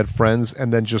school and we had friends,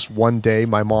 and then just one day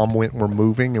my mom went, we're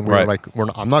moving, and we were like,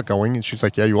 I'm not going, and she's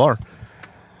like, yeah, you are.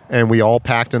 And we all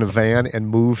packed in a van and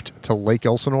moved to Lake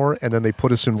Elsinore, and then they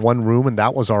put us in one room, and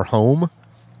that was our home,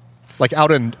 like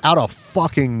out of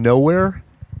fucking nowhere.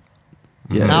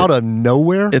 Yeah, out of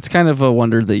nowhere. It's kind of a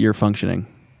wonder that you're functioning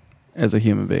as a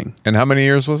human being. And how many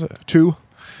years was it? 2.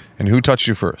 And who touched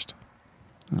you first?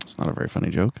 That's not a very funny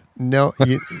joke. No,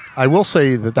 I will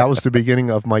say that was the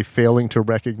beginning of my failing to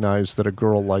recognize that a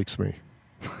girl likes me.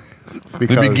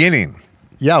 The beginning.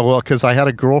 Yeah, well, because I had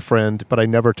a girlfriend, but I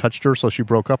never touched her, so she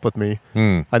broke up with me.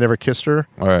 I never kissed her.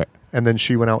 All right. And then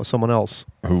she went out with someone else.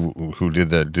 Who did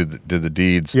the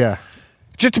deeds? Yeah.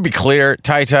 Just to be clear,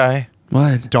 TyTy.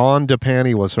 What? Dawn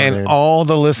DePanny was her And name. all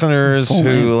the listeners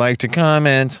who like to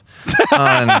comment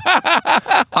on,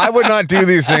 I would not do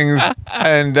these things.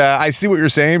 And I see what you're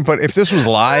saying, but if this was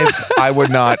live, I would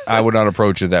not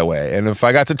approach it that way. And if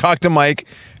I got to talk to Mike,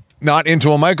 not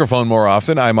into a microphone more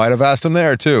often, I might have asked him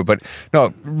there too. But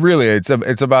no, really,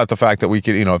 it's about the fact that we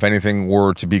could, if anything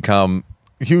were to become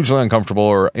hugely uncomfortable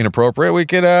or inappropriate, we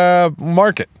could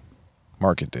mark it.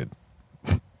 Mark it, dude.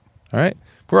 All right.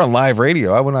 We're on live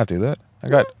radio. I would not do that. I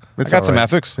got some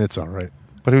ethics. It's all right.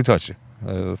 But who touched you?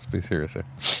 Let's be serious here.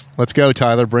 Let's go,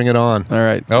 Tyler. Bring it on. All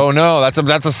right. Oh no,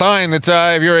 that's a sign that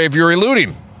if you're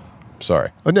eluding.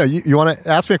 Sorry. Oh no, you want to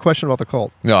ask me a question about the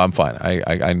cult? No, I'm fine.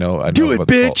 I know. Do it, about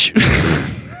the bitch. Cult.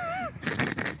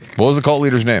 What was the cult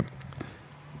leader's name?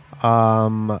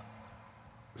 Carl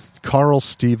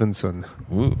Stevenson.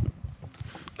 Ooh.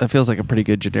 That feels like a pretty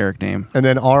good generic name. And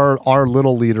then our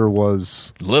little leader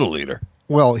was, Little leader.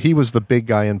 well, he was the big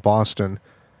guy in Boston.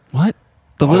 What?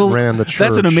 The little ran the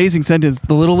That's an church. amazing sentence.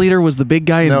 The little leader was the big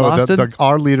guy in Boston.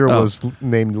 Our leader was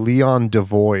named Leon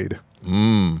Devoid,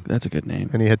 That's a good name.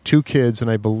 and he had 2 kids,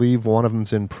 and I believe one of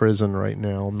them's in prison right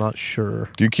now. I'm not sure.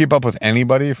 Do you keep up with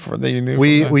anybody that you knew?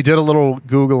 We did a little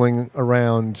Googling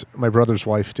around. My brother's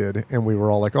wife did, and we were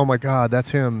all like, "Oh my God, that's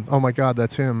him! Oh my God,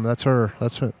 that's him! That's her!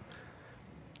 That's it."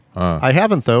 I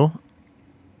haven't though.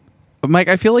 But Mike,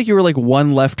 I feel like you were like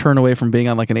one left turn away from being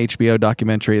on like an HBO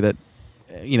documentary that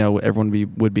everyone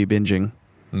would be binging.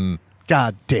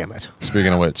 God damn it!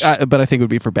 Speaking of which, But I think it would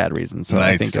be for bad reasons. So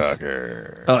I Night think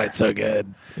Stalker. it's so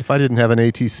good. If I didn't have an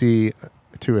ATC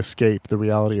to escape the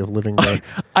reality of living there.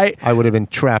 I would have been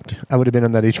trapped. I would have been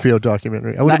in that HBO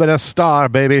documentary. I would have been a star,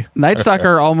 baby. Night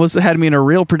Stalker almost had me in a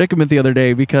real predicament the other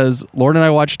day because Lauren and I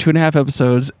watched 2.5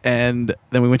 episodes, and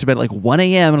then we went to bed at like 1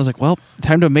 a.m. and I was like, well,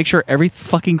 time to make sure every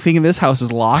fucking thing in this house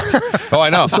is locked. Oh, I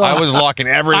know. So I was locking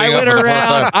everything I up went for the first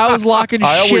time. around. I was locking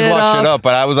I always shit lock up. shit up,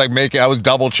 but I was like I was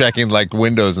double checking like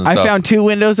windows and I stuff. found 2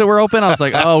 windows that were open. I was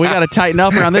like, oh, we got to tighten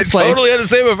up around this It place. totally had the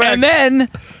same effect. And then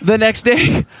the next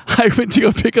day, I went to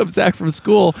go pick up Zach from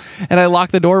school, and I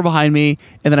locked the door behind me,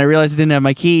 and then I realized I didn't have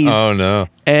my keys. Oh no!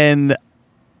 And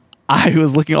I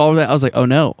was looking all over that. I was like, oh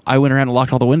no! I went around and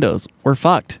locked all the windows. We're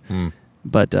fucked.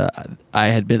 But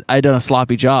I'd done a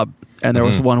sloppy job, and there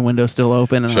was one window still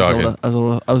open, and I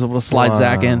was able to slide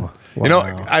Zach in. You know,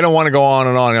 I don't want to go on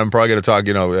and on. I'm probably going to talk,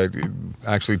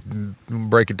 actually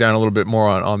break it down a little bit more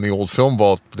on the old film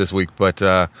vault this week. But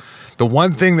the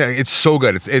one thing that it's so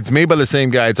good, it's made by the same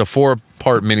guy. It's a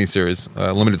 4-part miniseries,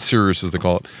 limited series as they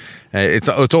call it. It's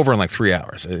over in like 3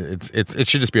 hours. It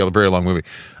should just be a very long movie.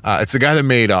 It's the guy that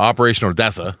made Operation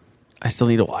Odessa. I still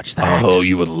need to watch that. Oh,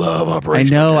 you would love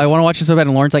Operation I know. Odessa. I want to watch it so bad.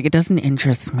 And Lauren's like, it doesn't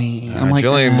interest me. I'm like,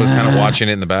 Jillian was kind of watching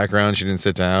it in the background. She didn't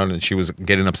sit down, and she was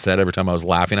getting upset every time I was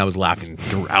laughing. I was laughing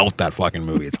throughout that fucking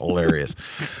movie. It's hilarious.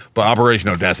 But Operation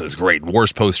Odessa is great.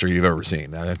 Worst poster you've ever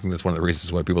seen. I think that's one of the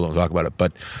reasons why people don't talk about it.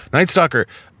 But Night Stalker,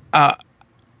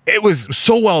 it was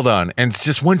so well done, and it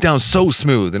just went down so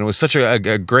smooth, and it was such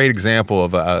a great example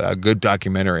of a good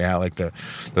documentary. How like the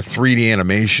 3D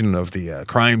animation of the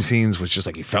crime scenes was just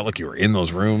like you felt like you were in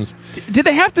those rooms. Did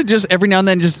they have to just every now and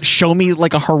then just show me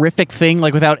like a horrific thing,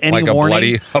 like without any Like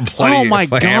warning? a bloody oh my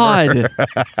hammer.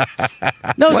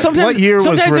 god! No, sometimes what year was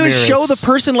sometimes they would Ramirez? show the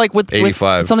person like with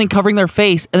 85. something covering their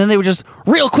face, and then they would just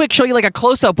real quick show you like a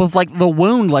close up of like the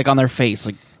wound like on their face,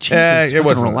 like. Jesus, It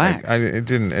wasn't. relax. I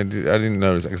didn't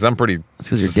notice it because I'm pretty 'cause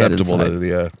you're dead susceptible to inside.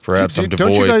 the. Perhaps I'm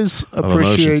devoid. Don't you guys of emotion.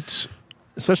 appreciate,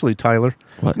 especially Tyler?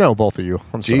 What? No, both of you.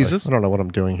 I'm sorry. Jesus? I don't know what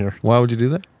I'm doing here. Why would you do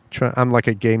that? I'm like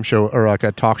a game show or like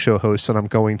a talk show host, and I'm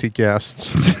going to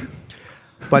guests.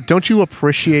 But don't you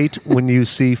appreciate when you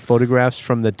see photographs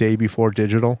from the day before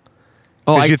digital?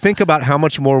 Oh, Because you think about how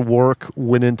much more work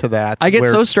went into that. I get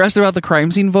where- so stressed about the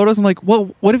crime scene photos. I'm like,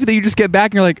 well, what if you just get back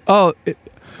and you're like, oh,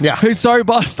 Yeah. hey, sorry,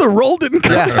 boss, the roll didn't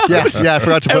come out. Yeah, I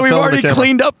forgot to put And we've film on the already camera.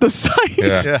 cleaned up the site.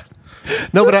 Yeah. Yeah.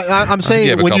 No, but I'm you saying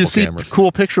have a when you couple see cameras.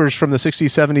 cool pictures from the 60s,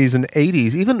 70s, and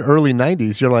 80s, even early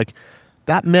 90s, you're like,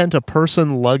 that meant a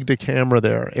person lugged a camera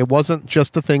there. It wasn't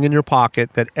just a thing in your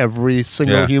pocket that every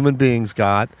single human being's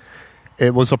got.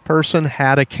 It was a person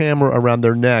had a camera around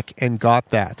their neck and got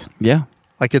that. Yeah.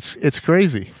 Like, it's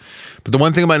crazy. But the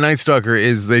one thing about Night Stalker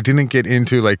is they didn't get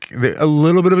into like a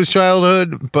little bit of his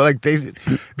childhood, but like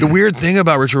the weird thing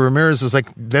about Richard Ramirez is like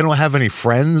they don't have any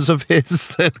friends of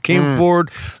his that came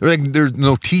forward. Like there's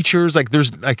no teachers. Like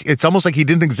there's like it's almost like he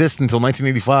didn't exist until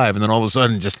 1985, and then all of a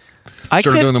sudden just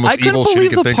started doing the most evil shit he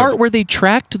could the think part of. where they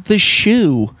tracked the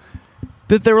shoe.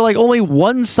 That there were like only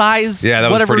one size, Yeah, that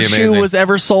was whatever pretty shoe amazing. was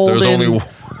ever sold. There was in. only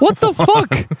What the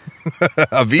fuck?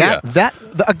 A Via. That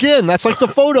again, that's like the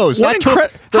photos. What That took,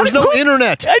 incre- there how was did- no who-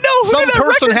 internet. I know, who Some did that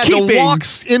person had to record-keeping? walk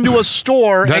into a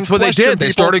store. That's and what they question did. They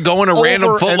people started going to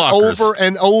random Foot and Lockers. over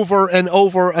and over and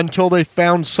over until they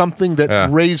found something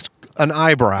that raised an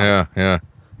eyebrow. Yeah.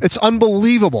 It's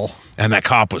unbelievable. And that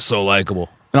cop was so likable.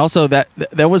 And also that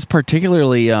was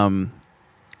particularly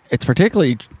it's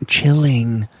particularly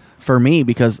chilling for me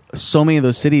because so many of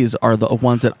those cities are the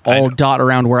ones that all dot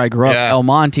around where I grew up. Yeah. El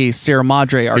Monte, Sierra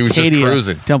Madre, He was just Arcadia,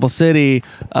 cruising. Temple City,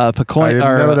 I didn't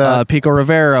know that. Pico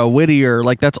Rivera, Whittier.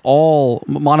 Like that's all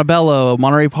Montebello,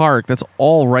 Monterey Park. That's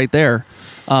all right there.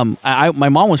 My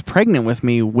mom was pregnant with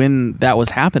me when that was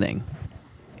happening.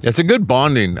 It's a good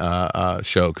bonding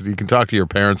show because you can talk to your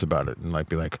parents about it and like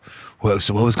be like, "Well,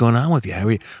 so what was going on with you?"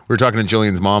 We were talking to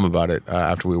Jillian's mom about it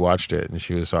after we watched it, and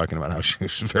she was talking about how she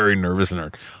was very nervous, and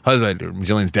her husband,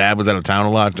 Jillian's dad, was out of town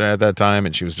a lot at that time,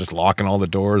 and she was just locking all the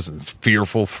doors and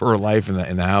fearful for her life in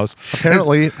the house.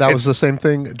 Apparently, that was the same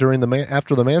thing during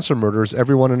after the Manson murders.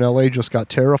 Everyone in LA just got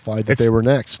terrified that they were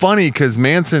next. Funny because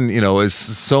Manson, is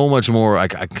so much more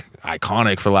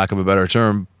iconic, for lack of a better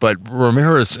term, but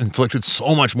Ramirez inflicted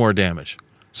so much more damage,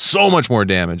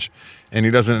 and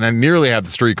he doesn't nearly have the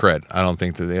street cred. I don't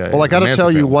think that they. Well, I got to tell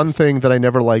you one thing that I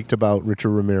never liked about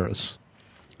Richard Ramirez,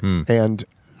 and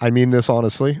I mean this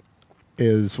honestly,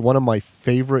 is one of my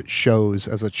favorite shows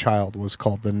as a child was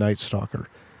called The Night Stalker,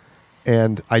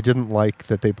 and I didn't like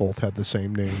that they both had the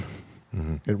same name.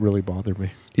 It really bothered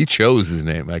me. He chose his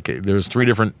name. Like there's 3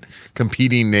 different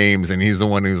competing names, and he's the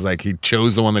one who's like he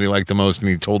chose the one that he liked the most, and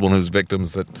he told one of his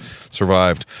victims that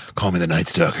survived, "Call me the Night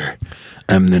Stalker.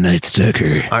 I'm the Night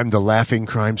Stalker." I'm the laughing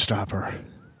crime stopper.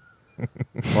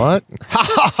 What?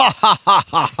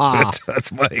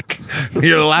 That's Mike.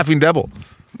 You're the laughing devil.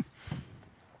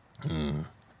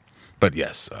 But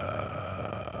yes,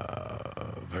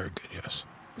 very good. Yes.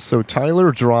 So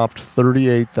Tyler dropped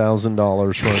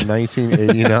 $38,000 for a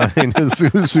 1989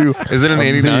 Isuzu. Is it an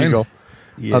 89? Amigo,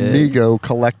 Yes. Amigo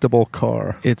collectible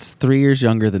car. It's 3 years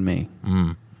younger than me,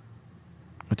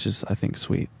 which is, I think,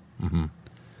 sweet.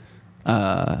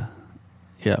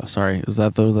 Yeah, sorry. Was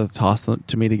that the toss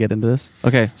to me to get into this?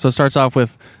 Okay, so it starts off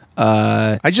with...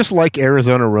 I just like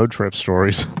Arizona road trip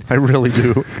stories. I really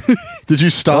do. Did you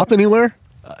stop anywhere?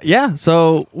 yeah,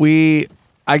 so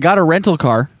I got a rental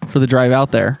car for the drive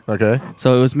out there. Okay.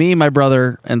 So it was me, my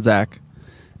brother, and Zach.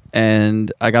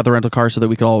 And I got the rental car so that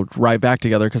we could all ride back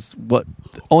together. Because the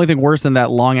only thing worse than that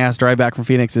long ass drive back from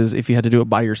Phoenix is if you had to do it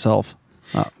by yourself.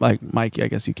 Like Mike, I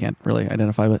guess you can't really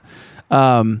identify, but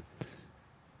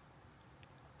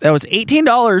that was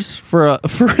 $18 for a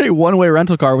one way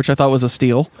rental car, which I thought was a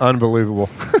steal. Unbelievable.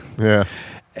 Yeah.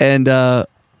 And I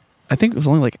think it was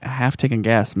only like half tank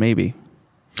gas, maybe.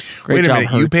 Great Wait a job,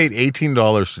 minute. You Hertz. paid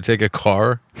 $18 to take a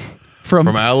car from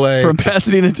LA from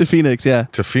Pasadena to Phoenix. Yeah,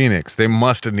 to Phoenix. They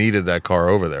must have needed that car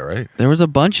over there, right? there was a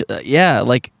bunch. I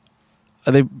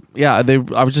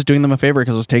was just doing them a favor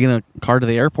because I was taking a car to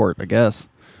the airport, I guess.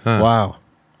 Wow.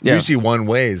 Yeah. Usually one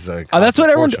ways. That's what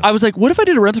everyone. I was like, what if I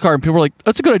did a rental car? And people were like,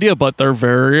 that's a good idea, but they're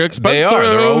very expensive. They are.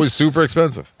 They're always super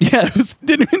expensive. Yeah,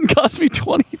 didn't even cost me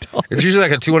 $20. It's usually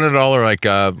like a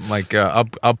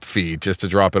 $200 up fee just to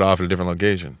drop it off at a different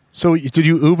location. So did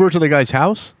you Uber to the guy's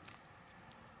house?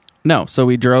 No, so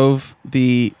we drove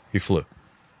the. He flew.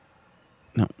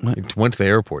 No, what? He went to the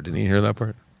airport. Didn't you hear that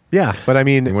part? Yeah, but I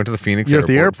mean, He went to the Phoenix You're at airport.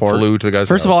 the airport. Flew to the guy's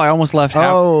First house. of all, I almost left.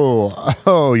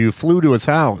 oh, you flew to his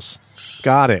house.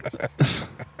 Got it.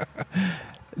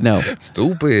 No,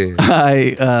 Stupid.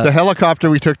 The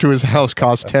helicopter we took to his house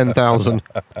cost $10,000.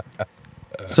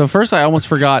 So first, I almost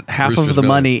forgot half Brewster's of the Millions.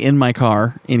 money in my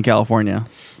car in California.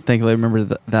 Thankfully, I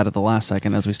remembered that at the last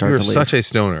second as we started You're to leave. such a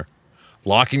stoner.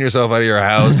 Locking yourself out of your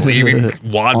house, leaving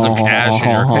wads of cash in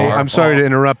your car. Hey, I'm sorry to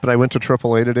interrupt, but I went to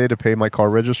AAA today to pay my car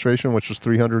registration, which was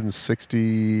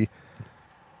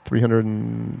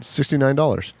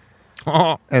 $369.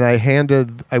 Oh, And I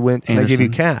went, can I give you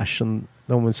Anderson. cash? And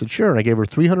the woman said, sure. And I gave her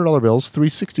 $300 bills, three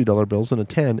 $60 bills, and a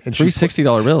 10. And Three she put-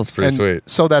 $60 bills. Pretty and sweet.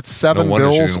 So that's seven No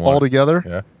wonder she bills didn't want it. altogether.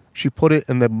 Yeah. She put it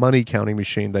in the money counting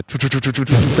machine, that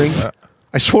thing.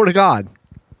 I swear to God.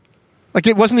 Like,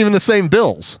 it wasn't even the same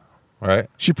bills. Right?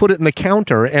 She put it in the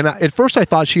counter, and at first I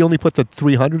thought she only put the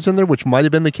 300s in there, which might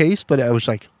have been the case, but I was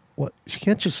like, what? She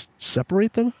can't just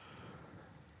separate them?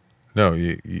 No,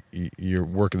 you're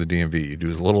working the DMV. You do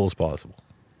as little as possible.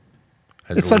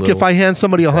 It's like if I hand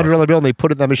somebody a $100 bill and they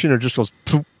put it in that machine, it just goes,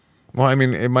 poof. Well, I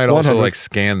mean, it might also 100. like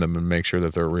scan them and make sure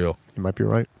that they're real. You might be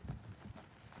right.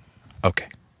 Okay.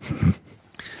 What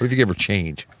if you give her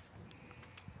change?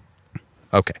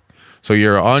 Okay. So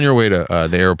you're on your way to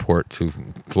the airport to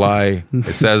fly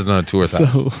eZXWbx to his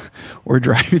house. So we're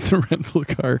driving the rental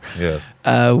car. Yes.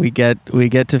 We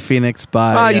get to Phoenix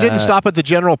by. You didn't stop at the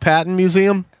General Patton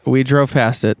Museum? We drove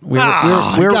past it. You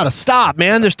gotta stop,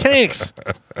 man. There's tanks.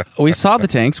 We saw the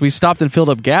tanks. We stopped and filled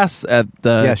up gas at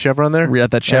the Chevron there? at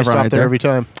that Yeah, I Chevron stop right there there every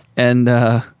time. And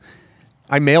I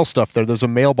mail stuff there. There's a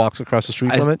mailbox across the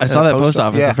street from it. I saw and that a post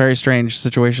office. Yeah. It's a very strange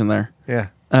situation there. Yeah.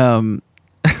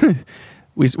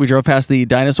 We drove past the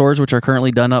dinosaurs, which are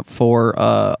currently done up for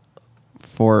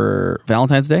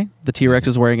Valentine's Day. The T-Rex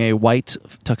is wearing a white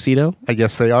tuxedo, I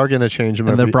guess they are going to change them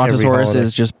and the every Brontosaurus holiday.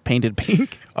 is just painted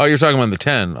pink. Oh, you're talking about the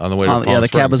 10 on the way to Palm The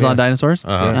Springs. Cabazon dinosaurs.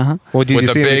 Uh-huh. Well, did With you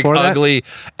the see it big, before that? ugly,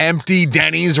 empty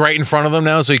Denny's right in front of them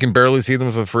now, so you can barely see them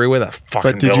with the freeway. That fucking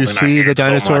But did you building, I see hate the it so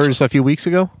dinosaurs much. a few weeks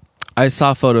ago? I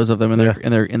saw photos of them in Yeah.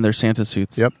 their Santa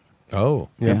suits. Yep. Oh,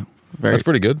 Yeah. Very, that's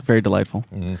pretty good. Very delightful.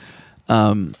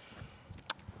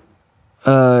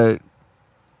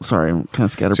 Sorry, I'm kind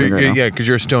of So, scatterbrained right now. yeah, because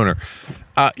you're a stoner.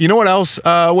 You know what else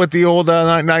with the old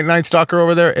Night Stalker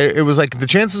over there? It was like the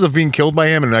chances of being killed by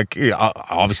him, and like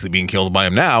obviously being killed by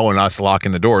him now and us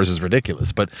locking the doors is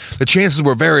ridiculous. But the chances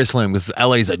were very slim because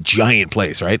LA is a giant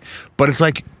place, right? But it's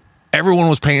like everyone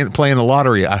was playing the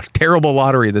lottery, a terrible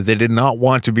lottery that they did not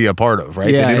want to be a part of, right?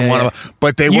 Yeah, they didn't yeah, want to,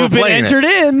 but they were You've been playing entered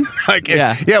it. in. Like,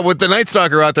 Yeah. with the Night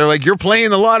Stalker out there, like you're playing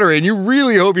the lottery and you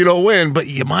really hope you don't win, but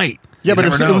you might. Yeah, You but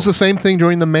never it know. was the same thing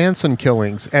during the Manson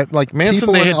killings. At like Manson,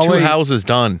 people they in had LA, 2 houses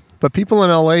done. but people in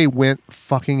LA went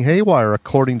fucking haywire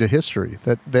according to history.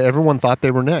 That everyone thought they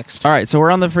were next. All right, so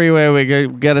we're on the freeway. We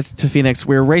get it to Phoenix.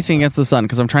 We're racing against the sun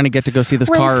because I'm trying to get to go see this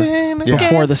car Racing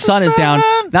before the against sun the is down.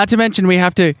 sun. Not to mention I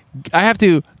have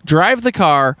to drive the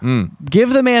car, give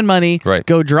the man money, Right.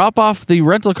 go drop off the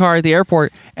rental car at the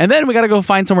airport, and then we got to go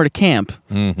find somewhere to camp.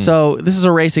 So this is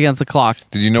a race against the clock.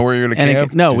 Did you know where you're going to And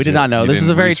camp? no, we did not know. You This is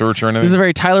didn't a very research or anything? this is a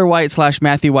very Tyler White /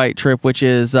 Matthew White trip, which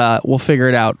is we'll figure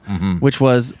it out. Which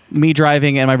was me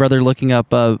driving and my brother looking up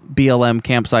BLM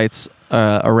campsites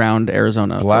around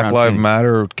Arizona. Black around Lives Phoenix.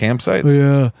 Matter campsites?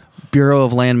 Yeah, Bureau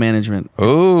of Land Management,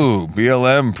 Oh,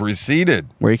 BLM preceded.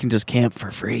 where you can just camp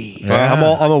for free.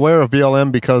 Yeah. I'm aware of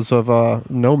BLM because of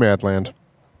Nomadland.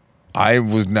 I've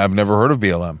never heard of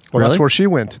BLM. Well, Really? that's where she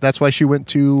went. That's why she went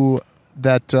to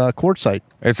that court site.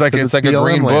 It's like 'Cause it's like a BLM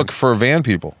green land. book for van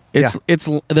people. It's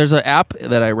there's an app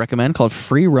that I recommend called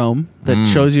Free Roam that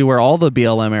shows you where all the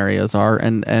BLM areas are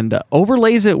and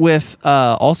overlays it with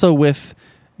also with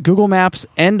Google Maps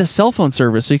and a cell phone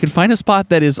service, so you can find a spot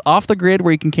that is off the grid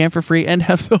where you can camp for free and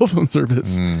have cell phone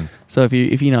service. So if you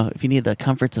need the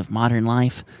comforts of modern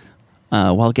life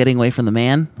while getting away from the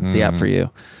man, it's the app for you.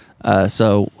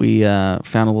 So we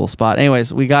found a little spot.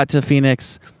 Anyways, we got to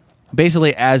Phoenix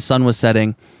basically as sun was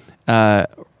setting.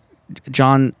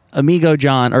 John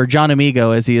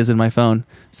Amigo, as he is in my phone,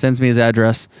 sends me his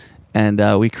address,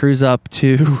 and we cruise up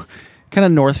to kind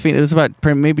of North Phoenix. It was about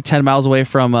maybe 10 miles away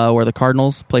from where the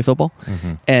Cardinals play football.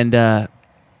 And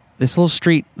this little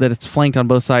street that it's flanked on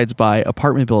both sides by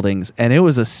apartment buildings, and it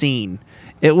was a scene.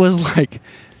 It was like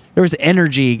there was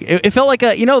energy. It felt like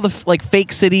like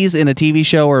fake cities in a TV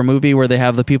show or a movie where they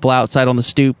have the people outside on the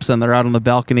stoops and they're out on the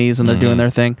balconies and they're doing their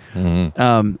thing.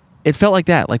 It felt like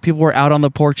that. Like people were out on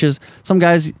the porches. Some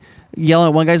guys yelling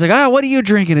at one guy. He's like, what are you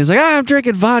drinking? He's like, I'm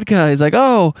drinking vodka. He's like,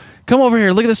 oh, come over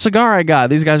here. Look at the cigar I got.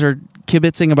 These guys are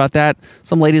kibitzing about that.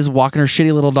 Some lady's walking her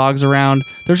shitty little dogs around.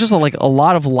 There's just a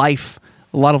lot of life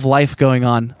going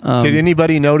on. Did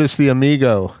anybody notice the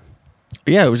Amigo?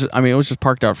 Yeah, it was just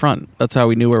parked out front. That's how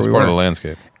we knew where It's we part were. of the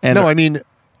landscape. And No, I mean,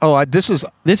 this is.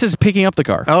 this is picking up the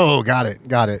car. Oh, got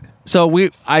it. So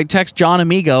I text John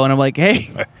Amigo and I'm like, hey,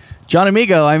 John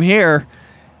Amigo, I'm here.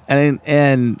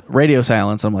 And radio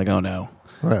silence. I'm like, oh no.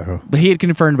 And But he had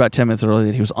confirmed about 10 minutes earlier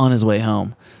that he was on his way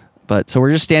home. But so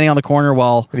we're just standing on the corner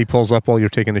while he pulls up while you're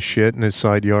taking a shit in his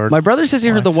side yard. my brother says he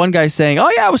heard the one guy saying, oh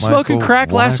yeah, I was smoking Michael,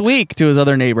 crack last what? week to his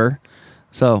other neighbor.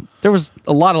 So there was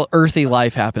a lot of earthy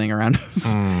life happening around us.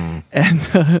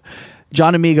 And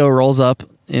John Amigo rolls up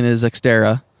in his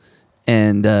Xterra.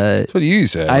 And That's what you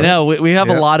said. I right? know. We have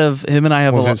Yeah. a lot of him and I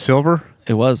have Was a lot. it silver?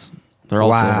 It was. They're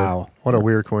all silver. Wow, what a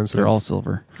weird coincidence. They're all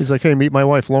silver. He's like, hey, meet my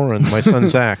wife Lauren, my son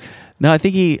Zach. No, I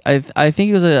think he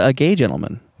was a gay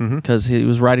gentleman because he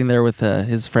was riding there with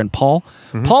his friend Paul.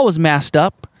 Paul was masked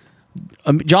up.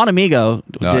 John Amigo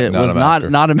was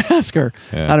not a masker,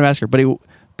 Yeah. not a masker, but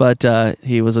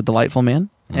he was a delightful man,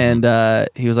 and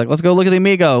he was like, "Let's go look at the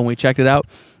Amigo," and we checked it out,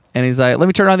 and he's like, "Let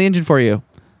me turn on the engine for you."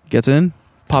 Gets in,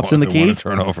 pops in the They key. wanna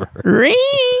turn over.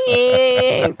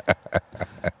 Ring.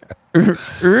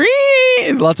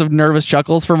 Ring. Lots of nervous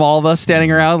chuckles from all of us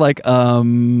standing around like,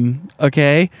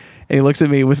 okay. And he looks at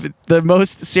me with the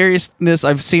most seriousness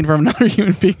I've seen from another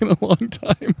human being in a long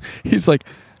time. He's like,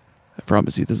 I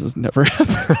promise you this has never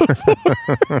happened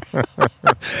before.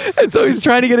 And so he's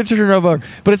trying to get it to turn over,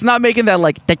 but it's not making that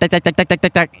like, tack, tack, tack, tack, tack,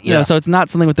 tack, tack, you know, so it's not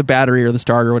something with the battery or the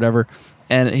start or whatever.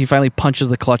 And he finally punches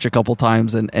the clutch a couple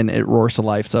times and it roars to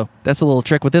life. So that's a little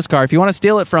trick with this car. If you want to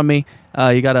steal it from me,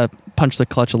 you got to punch the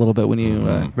clutch a little bit when you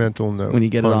Mental note. when you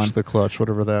get it Punch on. the clutch,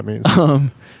 whatever that means.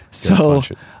 So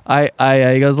punch it.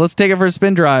 he goes, let's take it for a test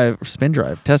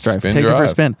drive. Take it for a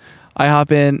spin. I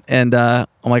hop in and I'm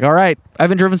like, all right, I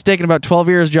haven't driven stick in about 12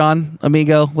 years, John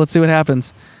Amigo. Let's see what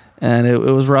happens. And it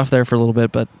was rough there for a little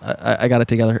bit, but I got it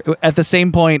together. At the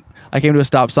same point, I came to a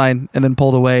stop sign and then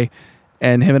pulled away.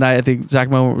 And him and I, at the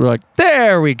exact moment, were like,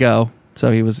 there we go.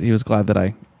 So he was glad that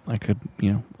I could,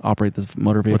 operate this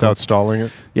motor vehicle. Without stalling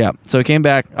it. Yeah. So he came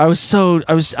back. I just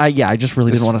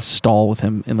really didn't want to stall with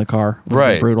him in the car. It was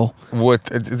Right. brutal.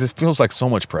 This feels like so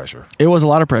much pressure. It was a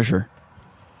lot of pressure.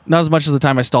 Not as much as the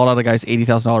time I stalled out a guy's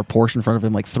 $80,000 Porsche in front of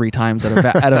him like 3 times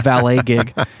at a valet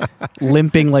gig,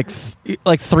 limping like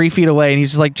 3 feet away, and he's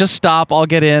just like, "Just stop, I'll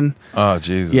get in." Oh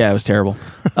Jesus! Yeah, it was terrible.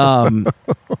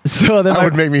 So then That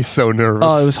would make me so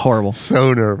nervous. it was horrible.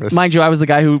 So nervous. Mind you, I was the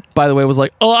guy who, by the way, was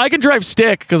like, "Oh, I can drive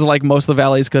stick," because like most of the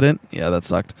valets couldn't. Yeah, that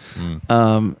sucked.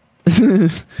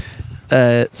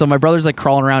 So my brother's like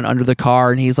crawling around under the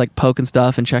car, and he's like poking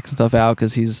stuff and checking stuff out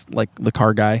because he's like the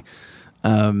car guy.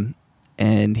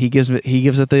 And he gives it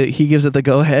the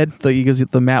go ahead. He gives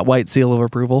it the matte white seal of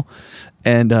approval.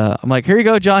 And I'm like, here you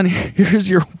go, John. Here's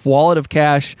your wallet of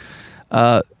cash.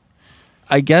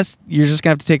 I guess you're just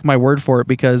gonna have to take my word for it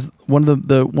because one of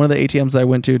the ATMs I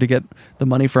went to get the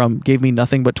money from gave me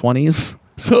nothing but 20s.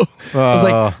 So I was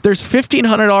like, there's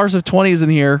 $1,500 of 20s in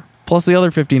here, plus the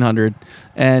other $1,500.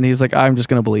 And he's like, I'm just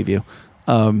going to believe you.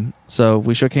 So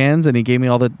we shook hands, and he gave me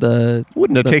all the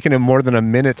Wouldn't have taken him more than a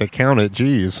minute to count it.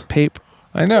 Jeez. paper.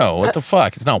 I know. What the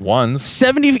fuck? It's not ones.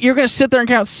 70. You're going to sit there and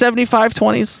count 75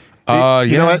 20s?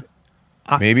 You know what?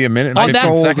 Maybe a minute. On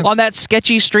 15 seconds. on that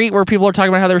sketchy street where people are talking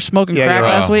about how they were smoking crack you're right.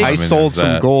 last week? I mean, sold there's some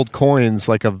that. gold coins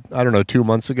like 2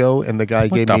 months ago, and the guy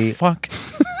What gave the me fuck?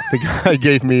 the guy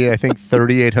gave me I think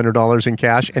 $3,800 in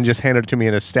cash and just handed it to me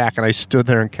in a stack, and I stood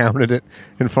there and counted it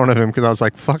in front of him because I was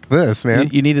like, "Fuck this, man!"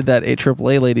 You needed that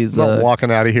AAA ladies. I'm not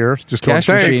walking out of here. Just going, cash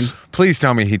machine. thanks. Please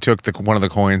tell me he took one of the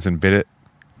coins and bit it.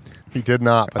 He did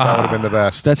not, but that would have been the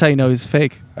best. That's how you know he's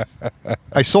fake.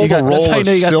 I sold a that's roll how you of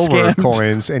know you got silver scammed.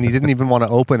 coins, and he didn't even want to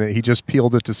open it. He just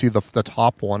peeled it to see the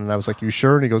top one, and I was like, "You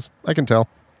sure?" And he goes, "I can tell.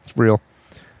 It's real."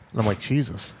 And I'm like,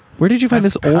 "Jesus." Where did you find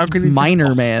this old could he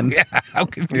miner man? Yeah, how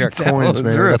can I you got tell? coins,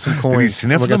 man. I got some coins. Did he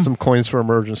sniff I got them? some coins for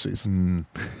emergencies.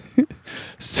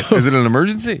 So Is it an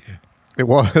emergency? It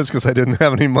was because I didn't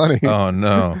have any money. Oh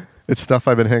no. It's stuff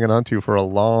I've been hanging on to for a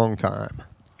long time.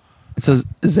 So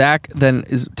Zach then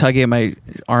is tugging at my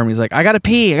arm. He's like, I gotta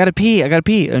pee.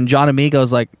 And John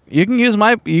Amigo's like, you can use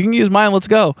mine. Let's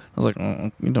go. I was like,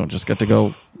 you don't just get to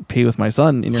go pee with my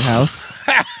son in your house.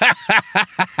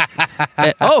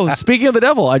 Speaking of the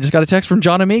devil, I just got a text from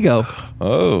John Amigo.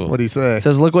 Oh. What'd he say? It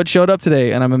says, look what showed up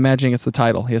today. And I'm imagining it's the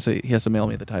title. He has to mail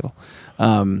me the title.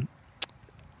 And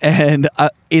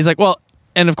he's like, well,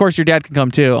 and of course your dad can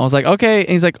come too. I was like, okay. And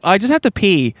he's like, I just have to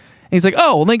pee. And he's like,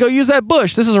 oh, well, then go use that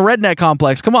bush. This is a redneck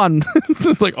complex. Come on.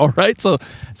 It's like, all right. So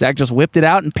Zach just whipped it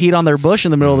out and peed on their bush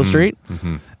in the middle of the street.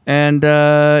 Mm-hmm. And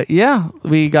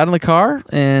we got in the car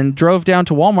and drove down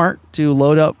to Walmart to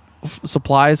load up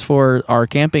supplies for our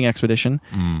camping expedition.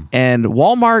 And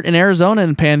Walmart in Arizona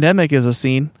in pandemic is a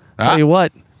scene. Tell you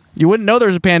what, you wouldn't know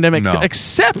there's a pandemic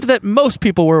except that most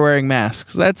people were wearing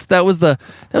masks. That was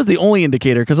the only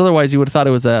indicator, because otherwise you would have thought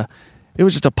it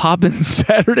was just a poppin'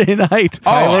 Saturday night.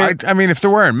 Tyler, I mean, if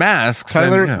they're wearing masks,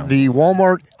 Tyler, then, the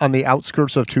Walmart on the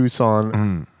outskirts of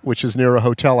Tucson, which is near a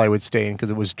hotel I would stay in because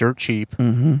it was dirt cheap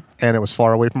and it was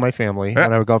far away from my family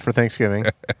when I would go for Thanksgiving.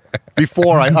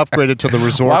 Before I upgraded to the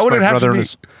resort. why would it have to be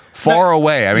far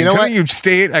away? I mean, couldn't you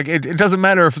stay? Like, it doesn't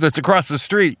matter if it's across the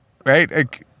street, right?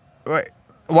 Like,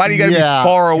 why do you got to be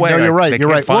far away? No, you're Like, right. You're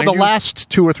right. Well, the you? last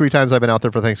 2 or 3 times I've been out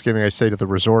there for Thanksgiving, I stayed at the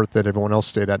resort that everyone else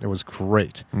stayed at, and it was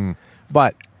great.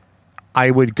 But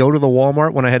I would go to the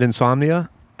Walmart when I had insomnia,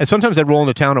 and sometimes I'd roll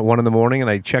into town at 1 a.m. and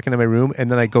I'd check into my room, and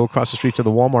then I'd go across the street to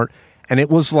the Walmart, and it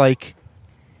was like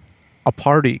a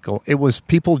party. It was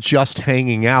people just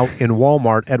hanging out in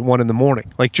Walmart at 1 a.m.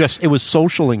 Like, it was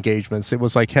social engagements. It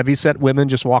was like heavyset women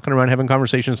just walking around having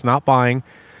conversations, not buying.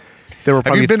 There were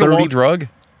probably Have you been 30... to Wall Drug?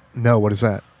 No, what is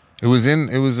that? It was in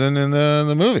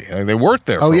the movie. They worked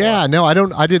there. Oh for a yeah, while.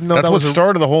 no, I didn't know That's that what was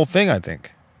started the whole thing, I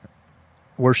think.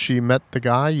 where she met the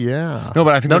guy. Yeah. No,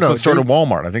 but I think that's what started they-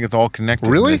 Walmart. I think it's all connected.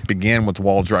 Really? It began with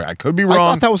Wall Drug. I could be I wrong.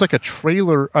 thought that was like a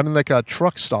trailer, like a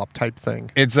truck stop type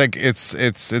thing. It's like it's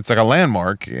like a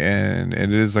landmark, and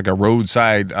it is like a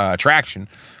roadside attraction.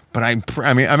 But I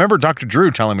remember Dr.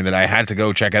 Drew telling me that I had to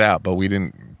go check it out, but we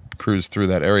didn't cruise through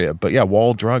that area. But yeah,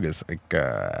 Wall Drug is like, all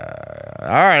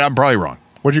right, I'm probably wrong.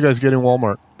 What'd you guys get in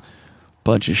Walmart?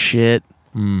 Bunch of shit.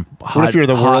 What if you're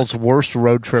the world's worst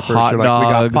road trippers? hot You're like, we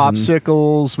got dogs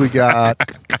popsicles, we got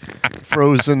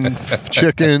frozen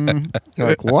chicken. You're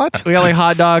like, what? We got like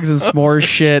hot dogs and s'mores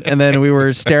shit, and then we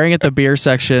were staring at the beer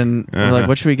section. We're like,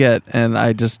 what should we get? And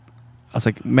I was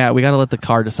like, Matt, we got to let the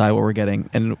car decide what we're getting.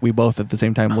 And we both at the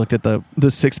same time looked at the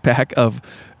 6-pack of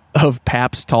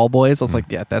Pabst Tall Boys. I was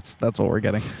like, yeah, that's what we're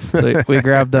getting. So we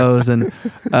grabbed those, and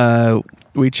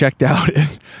we checked out.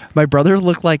 And my brother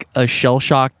looked like a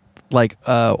shell-shocked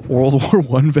World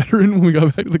War I veteran when we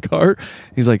got back to the car.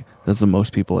 He's like, that's the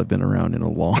most people I've been around in a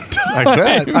long time.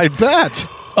 I bet.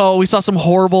 Oh, we saw some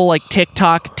horrible like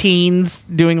TikTok teens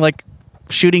doing like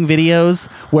shooting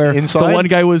videos where Inside? the one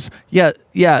guy was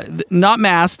not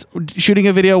masked, shooting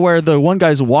a video where the one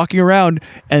guy's walking around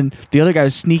and the other guy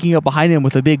was sneaking up behind him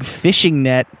with a big fishing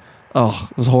net. Oh,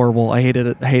 it was horrible. I hated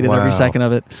it. I hated every second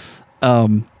of it.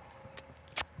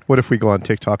 What if we go on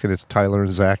TikTok and it's Tyler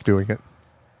and Zach doing it?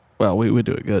 Well, we would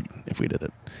do it good if we did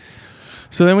it.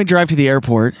 So then we drive to the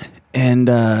airport, and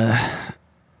it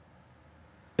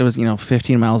was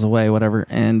 15 miles away, whatever.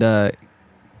 And I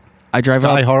drive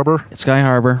Sky up Harbor? Sky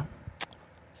Harbor,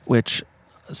 which,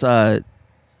 as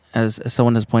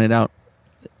someone has pointed out,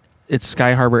 it's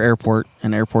Sky Harbor Airport,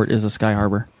 and airport is a Sky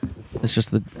Harbor. It's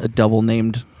just a double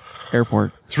named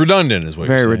airport. It's redundant, is what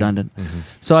Very you're saying. redundant. Mm-hmm.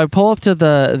 So I pull up to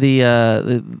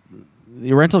the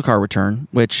the rental car return,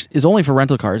 which is only for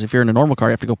rental cars. If you're in a normal car,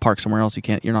 you have to go park somewhere else.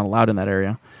 You're not allowed in that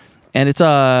area. And it's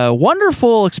a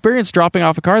wonderful experience dropping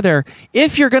off a car there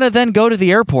if you're going to then go to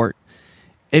the airport.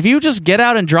 If you just get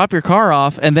out and drop your car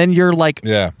off and then you're like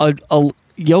a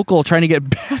yokel trying to get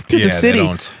back to the city,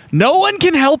 no one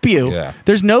can help you. Yeah.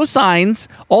 There's no signs.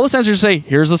 All the signs are just say,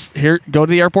 here, go to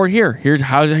the airport here. Here's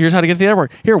how to get to the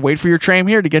airport. Here, wait for your tram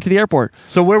here to get to the airport.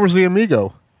 So where was the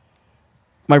Amigo?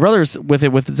 My brother's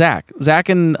with Zach. Zach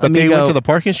and But Amigo, they went to the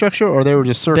parking structure, or they were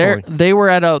just circling? they were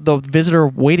at the visitor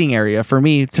waiting area for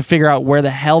me to figure out where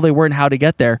the hell they were and how to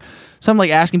get there. So I'm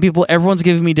like asking people. Everyone's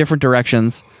giving me different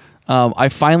directions. I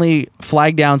finally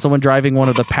flagged down someone driving one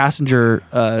of the passenger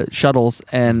shuttles,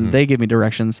 and they give me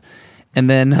directions. And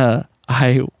then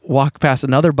I walk past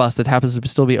another bus that happens to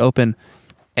still be open,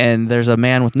 and there's a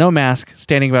man with no mask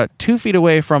standing about 2 feet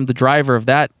away from the driver of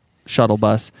that shuttle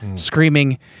bus,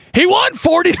 screaming, "He won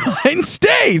 49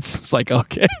 states!" It's like,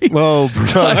 okay. Oh,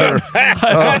 brother.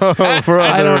 Brother.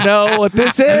 I don't know what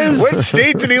this is. What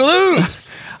state did he lose?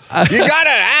 You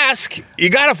gotta ask. You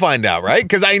gotta find out, right?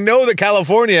 Because I know that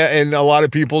California, in a lot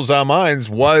of people's minds,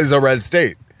 was a red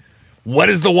state. What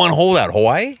is the one holdout?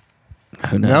 Hawaii?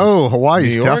 Who knows? No,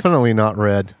 Hawaii's New York? definitely not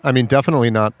red. I mean,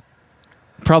 definitely not.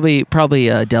 Probably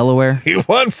Delaware. He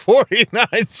won 49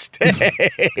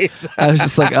 states. I was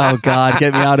just like, oh God,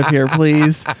 get me out of here,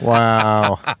 please.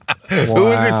 Wow. Who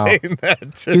was he saying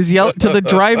that to? He was yelling to the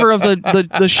driver of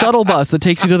the shuttle bus that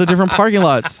takes you to the different parking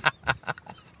lots.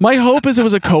 My hope is it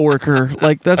was a coworker.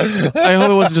 I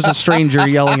hope it wasn't just a stranger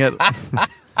yelling at.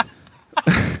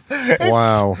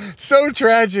 Wow. So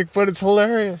tragic, but it's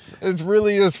hilarious. It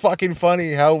really is fucking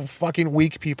funny how fucking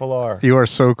weak people are. You are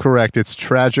so correct. It's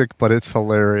tragic, but it's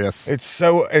hilarious. It's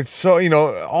so,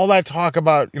 all that talk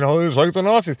about, it's like the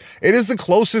Nazis. It is the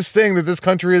closest thing that this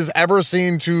country has ever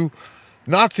seen to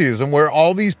Nazism, where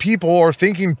all these people are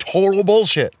thinking total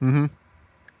bullshit. Mm-hmm.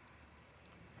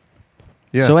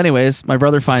 Yeah. So anyways, my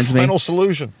brother finds me. Final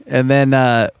solution. And then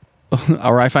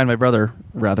or I find my brother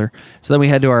rather. So then we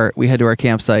head to our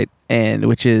campsite, and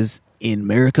which is in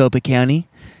Maricopa County,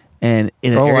 and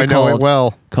in an area I know it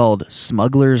well. Called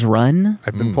Smuggler's Run.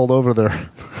 I've been pulled over there.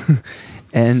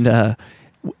 And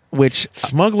which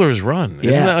Smuggler's Run.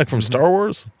 Isn't that like from Star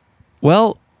Wars?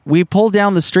 Well, we pulled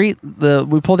down the street.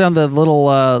 We pulled down the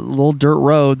little dirt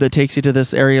road that takes you to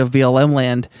this area of BLM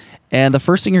land, and the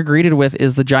first thing you're greeted with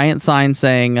is the giant sign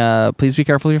saying, "Please be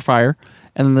careful of your fire."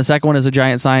 And then the second one is a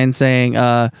giant sign saying,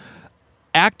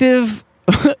 "Active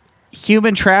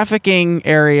human trafficking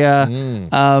area,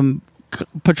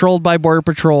 patrolled by Border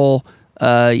Patrol.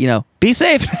 Be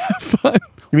safe, have fun."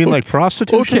 You mean like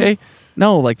prostitution? Okay.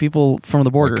 No, like people from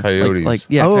the border. Like coyotes.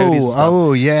 Coyotes and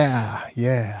stuff.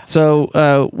 Yeah.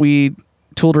 So we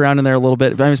tooled around in there a little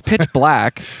bit. It was pitch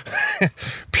black.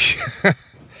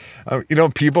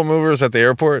 People movers at the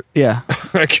airport? Yeah.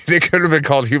 They could have been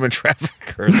called human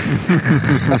traffickers.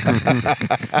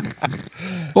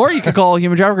 Or you could call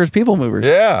human traffickers people movers.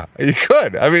 Yeah, you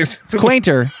could. I mean, It's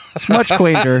quainter. It's much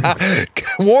quainter.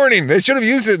 Warning, they should have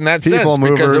used it in that People sense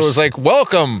because it movers. was like,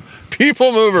 welcome,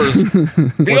 people movers. Be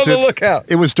on the lookout.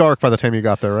 It was dark by the time you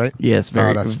got there, right? Yeah, it's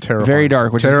very, that's terrifying. very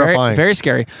dark, which Terrifying. is very, very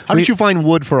scary. How did you find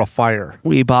wood for a fire?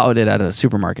 We bought it at a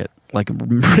supermarket, like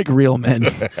real men.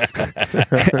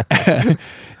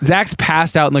 Zach's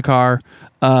passed out in the car,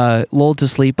 lulled to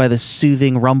sleep by the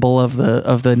soothing rumble of the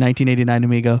 1989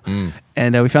 Amigo,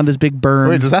 and we found this big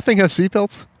berm. Wait, does that thing have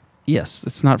seatbelts? Yes,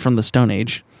 it's not from the Stone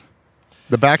Age.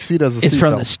 The back seat has a seatbelt. It's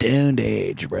from the Stone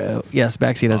Age, bro. Yes,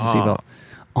 backseat has a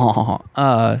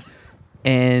seatbelt.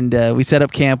 And we set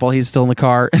up camp while he's still in the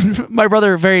car. And my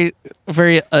brother, very,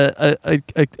 very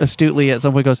astutely, at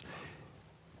some point goes,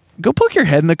 "Go poke your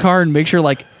head in the car and make sure,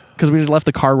 because we left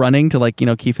the car running to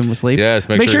keep him asleep. Yes,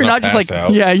 make sure you're he's not not just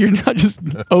passed out. you're not just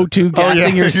O2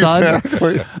 gassing your son."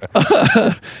 Exactly.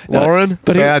 Lauren,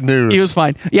 But bad news. He was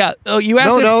fine. Yeah. Oh, you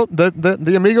asked.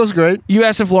 The Amigo's great. You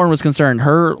asked if Lauren was concerned.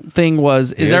 Her thing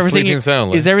was, is sleeping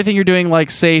soundly. is everything you're doing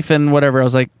safe and whatever? I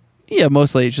was like, yeah,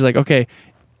 mostly. She's like, okay,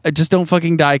 just don't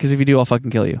fucking die, because if you do, I'll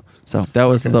fucking kill you. So that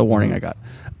was the warning I got.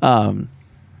 I'd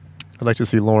like to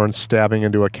see Lauren stabbing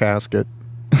into a casket.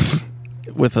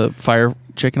 With a fire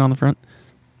chicken on the front.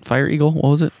 Fire eagle?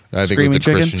 What was it? I think it was a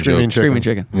chicken? Christian Screaming joke. Screaming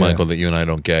chicken. Michael, that you and I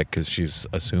don't get because she's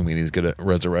assuming he's going to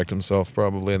resurrect himself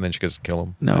probably, and then she gets to kill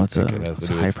him. No, I it's think it has to a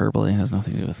do with- hyperbole. It has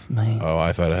nothing to do with me. Oh,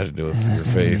 I thought it had to do with your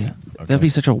faith. Okay. That'd be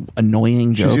such an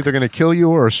annoying joke. She's either going to kill you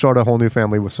or start a whole new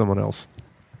family with someone else.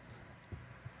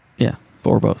 Yeah,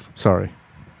 or both. Sorry.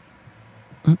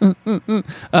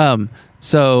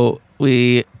 So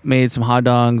we made some hot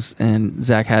dogs, and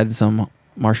Zach had some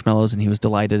marshmallows, and he was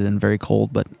delighted and very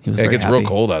cold, but he was It very gets happy. real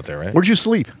cold out there, right? Where'd you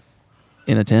sleep?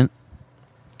 In a tent.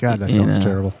 God, that sounds Yeah.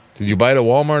 terrible. Did you buy it at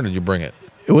Walmart or did you bring it?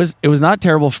 It was not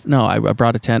terrible. No, I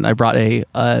brought a tent. I brought a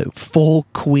full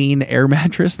queen air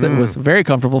mattress that was very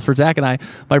comfortable for Zach and I.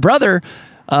 My brother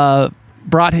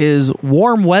brought his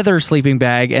warm weather sleeping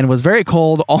bag and was very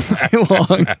cold all night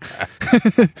long.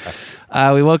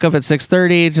 We woke up at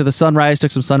 6:30 to the sunrise,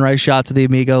 took some sunrise shots of the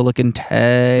Amigo looking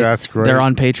tight. That's great. They're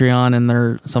on Patreon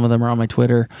and some of them are on my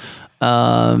Twitter.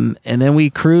 And then we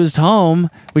cruised home.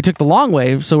 We took the long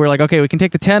way. So we're like, okay, we can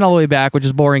take the 10 all the way back, which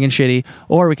is boring and shitty,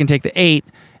 or we can take the 8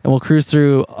 and we'll cruise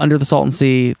through under the Salton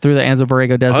Sea, through the Anza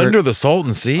Borrego Desert. Under the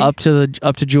Salton Sea? Up to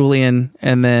Julian,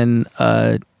 and then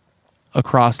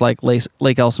across like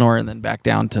Lake Elsinore, and then back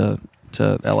down to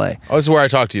LA. Oh, this is where I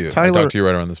talked to you. I Tyler- talked to you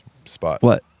right around this spot.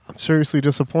 What? I'm seriously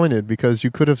disappointed because you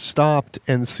could have stopped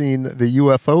and seen the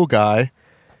UFO guy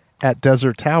at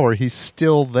Desert Tower. He's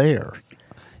still there.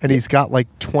 And he's got like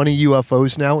 20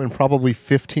 UFOs now and probably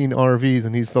 15 RVs,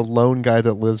 and he's the lone guy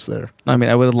that lives there. I mean,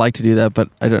 I would have liked to do that, but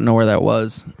I don't know where that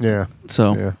was. Yeah.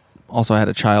 So, Yeah. also I had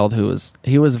a child who was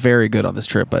very good on this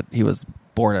trip, but he was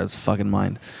bored out of his fucking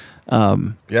mind.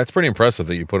 Yeah, it's pretty impressive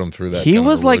that you put him through that. He kind of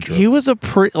was a road like trip.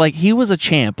 he was a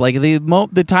champ. Like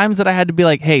the times that I had to be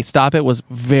like, "Hey, stop it," was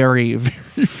very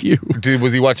very few.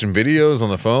 Was he watching videos on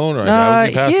the phone, or how was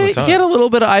he passing the time? He had a little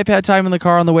bit of iPad time in the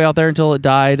car on the way out there until it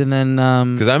died, and then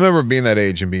Because I remember being that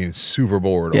age and being super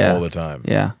bored Yeah. all the time.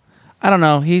 yeah, I don't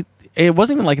know. It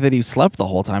wasn't even like that he slept the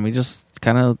whole time. He just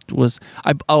kind of was.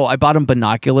 I bought him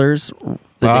binoculars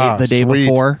the day sweet.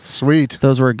 before. Sweet.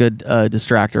 Those were a good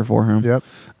distractor for him. Yep.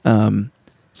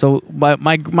 So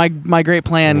my great A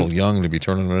plan. little young to be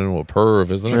turning it into a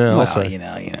perv, isn't it? Yeah. Well, Also- you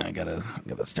know, I gotta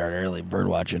start early bird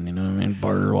watching. You know what I mean?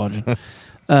 Bird watching.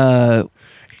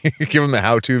 Give him the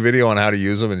how-to video on how to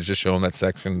use them, and just show him that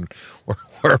section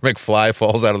where McFly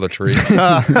falls out of the tree.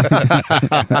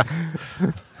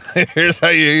 Here's how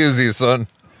you use these, son.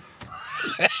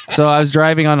 So I was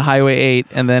driving on Highway 8,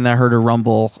 and then I heard a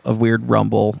weird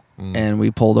rumble, and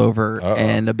we pulled over,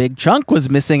 and a big chunk was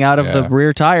missing out of the Yeah.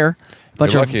 rear tire.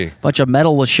 Bunch lucky. of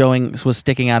metal was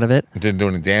sticking out of it. It didn't do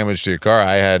any damage to your car.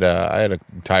 I had a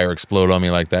tire explode on me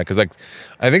like that because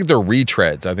I think they're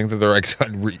retreads. I think that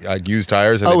they're used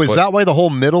tires. Oh, is that why the whole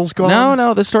middle's gone?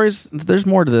 No, there's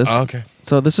more to this. Oh, okay.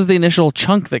 So this is the initial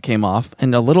chunk that came off,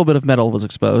 and a little bit of metal was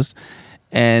exposed,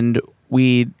 and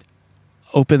we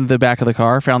opened the back of the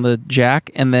car, found the jack,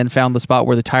 and then found the spot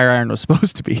where the tire iron was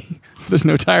supposed to be. There's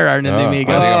no tire iron in the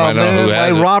Amigo. I think I might know man, who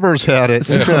has my it. robbers had it.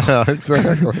 Yeah,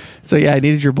 exactly. So yeah, I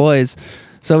needed your boys.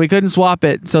 So we couldn't swap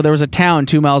it. So there was a town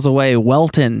 2 miles away,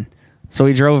 Welton. So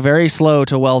we drove very slow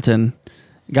to Welton,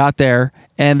 got there,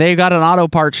 and they got an auto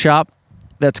parts shop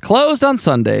that's closed on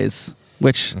Sundays,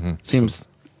 which seems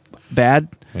bad.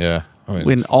 Yeah. I mean,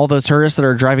 When all the tourists that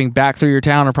are driving back through your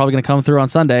town are probably going to come through on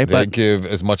Sunday. they But give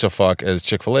as much a fuck as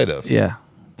Chick-fil-A does. yeah,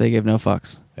 they give no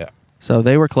fucks. Yeah. So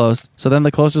they were closed. So then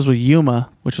the closest was Yuma,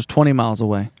 which was 20 miles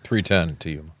away. 310 to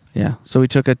you. Yeah. So we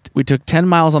took 10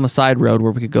 miles on the side road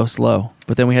where we could go slow,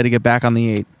 but then we had to get back on the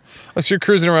 8. Oh, so you're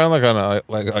cruising around like on a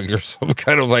like you're some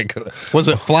kind of like. Was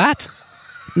it flat?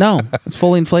 No, it's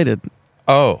fully inflated.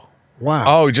 Oh. Wow.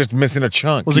 Oh, just missing a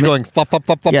chunk. Was it going flop, flop,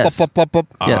 flop, flop, Yes. flop, flop, flop?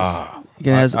 Yes. It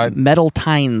has metal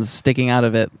tines sticking out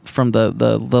of it from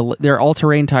the they're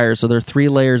all-terrain tires, so they're 3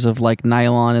 layers of like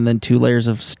nylon and then 2 layers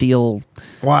of steel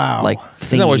Wow. like thingies.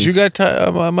 Isn't that what you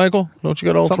got, Michael? Don't you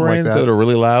got all Something like terrains that. that are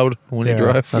really loud when Yeah, you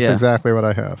drive? That's Yeah. exactly what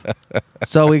I have.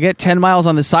 So we get 10 miles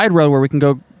on the side road where we can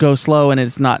go slow and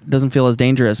doesn't feel as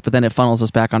dangerous, but then it funnels us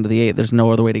back onto the 8. There's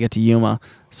no other way to get to Yuma.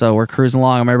 So we're cruising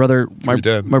along. My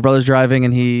brother's driving,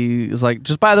 and he is like,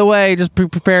 just by the way, just be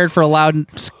prepared for a loud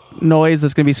noise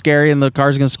that's going to be scary, and the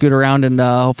car's going to scoot around, and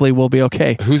hopefully we'll be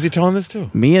okay. Who's he telling this to?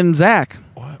 Me and Zach.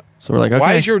 What? So we're like, okay.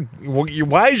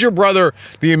 Why is your brother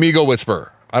the Amigo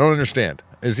Whisperer? I don't understand.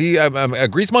 Is he a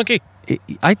grease monkey?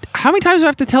 How many times do I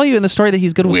have to tell you in the story that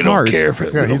he's good with cars? Yeah,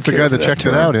 he's the guy that checked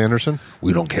it out, Anderson.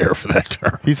 We don't care for that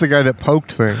term. He's the guy that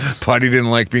poked things. Potty didn't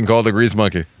like being called a grease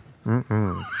monkey.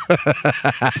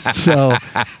 So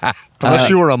Unless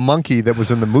you were a monkey that was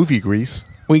in the movie Grease.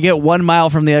 we get 1 mile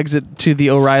from the exit to the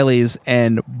O'Reillys,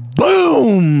 and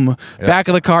boom! Back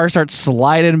of the car starts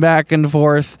sliding back and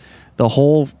forth. The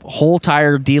whole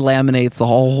tire delaminates. The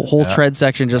whole tread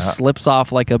section just slips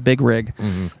off like a big rig,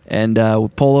 and we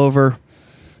pull over,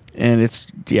 and it's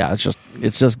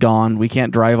just gone. We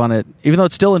can't drive on it, even though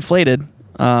it's still inflated.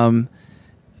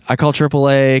 I call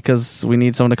AAA because we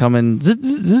need someone to come in. Zzz,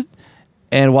 zzz, zzz.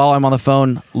 And while I'm on the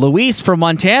phone, Luis from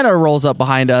Montana rolls up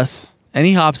behind us, and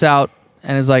he hops out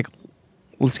and is like,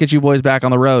 let's get you boys back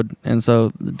on the road. And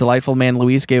so the delightful man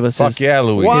Luis gave us Fuck yeah,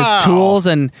 Louis. his tools,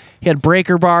 and he had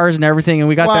breaker bars and everything, and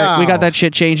we got that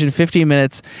shit changed in 15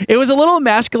 minutes. It was a little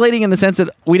emasculating in the sense that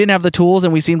we didn't have the tools,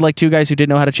 and we seemed like two guys who didn't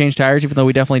know how to change tires, even though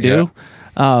we definitely do.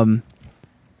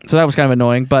 So that was kind of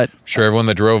annoying, but Sure, everyone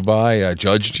that drove by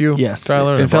judged you. yes,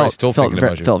 Tyler. it And probably still thinking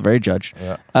about you. felt very judged.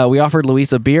 Yeah. We offered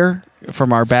Luis a beer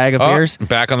from our bag of beers.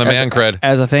 Back on the man cred.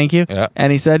 As a thank you. Yeah.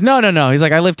 And he said, no. He's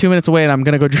like, I live 2 minutes away and I'm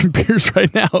going to go drink beers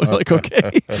right now. We're like,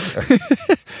 okay.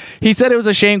 He said it was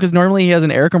a shame because normally he has an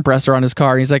air compressor on his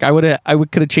car. He's like, I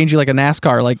could have changed you like a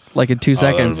NASCAR, like in 2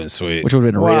 seconds. That would've been sweet. Which would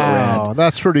have been real Wow, rad.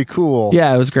 that's pretty cool.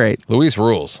 Yeah, it was great. Luis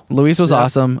rules. Luis was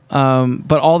awesome.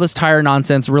 But all this tire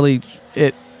nonsense really,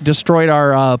 it destroyed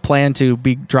our plan to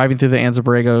be driving through the Anza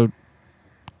Borrego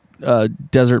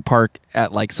desert park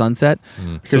at like sunset.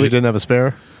 Because you didn't have a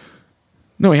spare?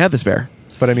 No, we had the spare.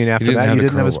 But I mean, after that, you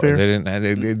didn't have a spare? They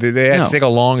didn't. They had No. to take a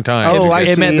long time. Oh, I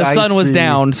It meant the see, sun was see.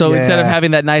 down, so instead of Yeah.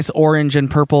 having that nice orange and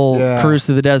purple Yeah. cruise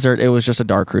through the desert, it was just a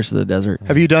dark cruise through the desert.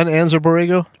 Have you done Anza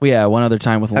Borrego? Yeah, one other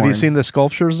time with Lauren. Have you seen the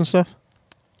sculptures and stuff?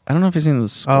 I don't know if you've seen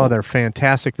this. Oh, they're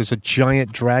fantastic. There's a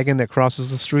giant dragon that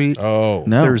crosses the street. Oh.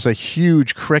 No. There's a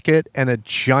huge cricket and a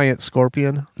giant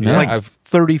scorpion. Yeah. Like I've-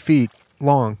 30 feet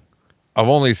long. I've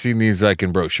only seen these like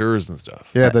in brochures and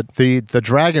stuff. Yeah, the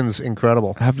dragon's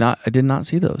incredible. I did not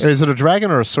see those. Is it a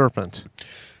dragon or a serpent?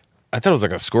 I thought it was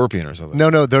like a scorpion or something.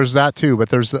 No, there's that too, but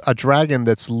there's a dragon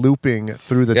that's looping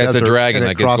through the Yeah, desert. it's a dragon. and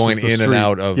Like it it's crosses going the in and street.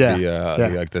 out of Yeah, the yeah.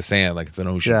 like the sand, like it's an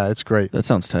ocean. Yeah, it's great. That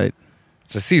sounds tight.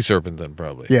 It's a sea serpent then,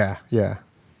 probably. Yeah.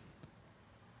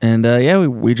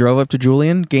 And we drove up to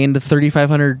Julian, gained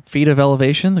 3,500 feet of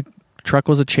elevation. The truck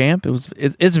was a champ.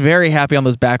 It's very happy on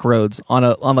those back roads on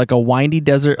like a windy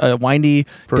desert, or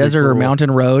cool.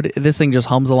 mountain road. This thing just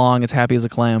hums along. It's happy as a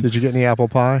clam. Did you get any apple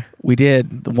pie? We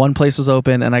did. The one place was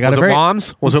open, and I got Was it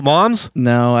Mom's? Was it Mom's?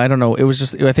 No, I don't know. It was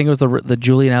just. I think it was the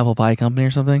Julian Apple Pie Company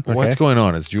or something. What's going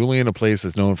on? Is Julian a place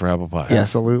that's known for apple pie? Yes,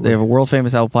 Absolutely. They have a world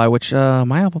famous apple pie, which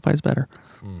my apple pie is better.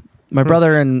 My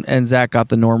brother and Zach got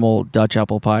the normal Dutch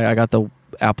apple pie. I got the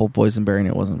apple boysenberry, and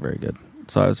it wasn't very good.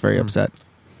 So I was very upset.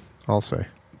 I'll say.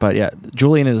 But yeah,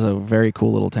 Julian is a very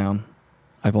cool little town.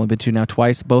 I've only been to now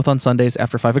twice, both on Sundays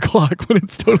after 5 o'clock when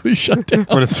it's totally shut down.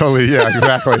 When it's totally, yeah,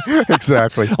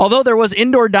 exactly. Although there was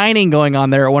indoor dining going on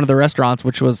there at one of the restaurants,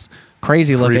 which was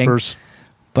crazy looking. Creepers.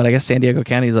 But I guess San Diego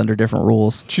County is under different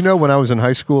rules. Did you know when I was in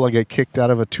high school, I got kicked out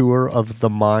of a tour of the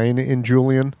mine in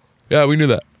Julian? Yeah, we knew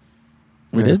that.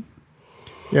 We Yeah. did?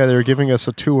 Yeah, they were giving us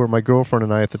a tour, my girlfriend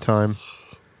and I at the time.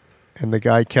 And the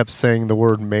guy kept saying the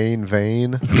word main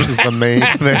vein. This is the main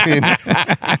vein.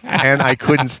 And I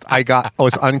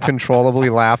was uncontrollably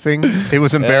laughing. It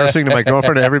was embarrassing to my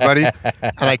girlfriend and everybody.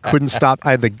 And I couldn't stop.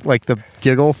 I had the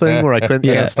giggle thing where I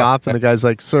couldn't stop. And the guy's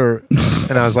like, sir.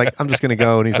 And I was like, I'm just going to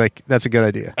go. And he's like, that's a good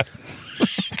idea.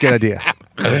 It's a good idea.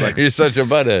 You're such a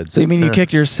butthead. So you mean you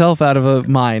kicked yourself out of a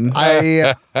mine?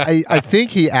 I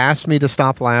think he asked me to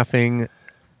stop laughing.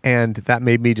 And that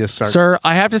made me just start. Sir,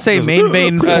 I have to say main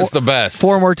vein That's the best.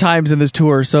 4 more times in this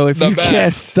tour. So if The you can't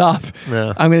best. stop,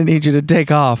 Yeah. I'm going to need you to take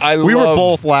off. We were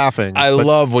both laughing. I but-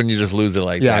 love when you just lose it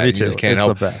like Yeah, that. me and you too. just can't It's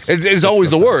help. the best. It's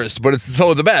always the the best. worst, but it's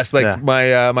so the best. Like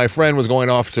Yeah. my friend was going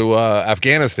off to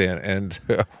Afghanistan, and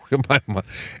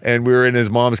and we were in his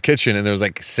mom's kitchen, and there was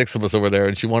like 6 of us over there,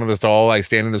 and she wanted us to all like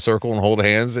stand in a circle and hold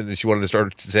hands, and she wanted to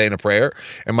start saying a prayer.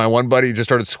 And my one buddy just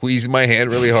started squeezing my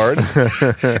hand really hard,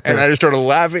 and I just started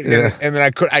laughing, and then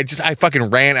I fucking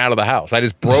ran out of the house. I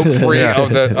just broke free of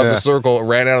the circle,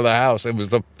 ran out of the house.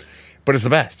 But it's the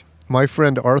best. My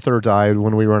friend Arthur died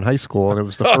when we were in high school, and it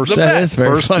was the first, That is very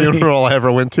first funny. funeral I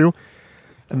ever went to.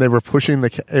 And they were pushing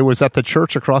it was at the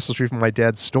church across the street from my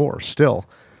dad's store still.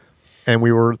 And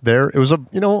we were there. It was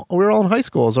we were all in high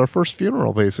school. It was our first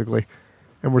funeral, basically.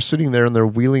 And we're sitting there, and they're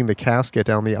wheeling the casket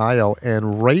down the aisle.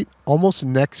 And right almost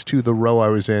next to the row I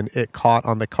was in, it caught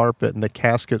on the carpet, and the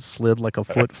casket slid like a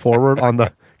foot forward on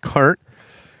the cart.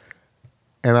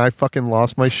 And I fucking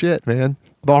lost my shit, man.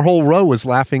 The whole row was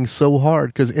laughing so hard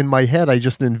because in my head, I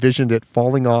just envisioned it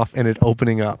falling off and it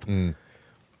opening up. and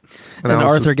I was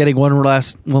Arthur just- getting one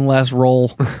last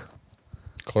roll.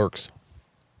 Clerks.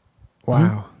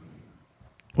 Wow.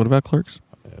 What about Clerks?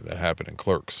 Yeah, that happened in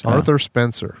Clerks. Arthur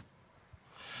Spencer.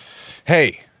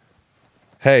 Hey,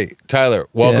 Tyler,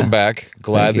 welcome Yeah. back.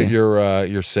 Glad Thank that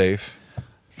you're safe.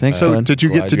 Thanks, So bud. did you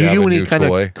Glad did you you have do a any new kind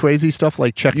toy. of crazy stuff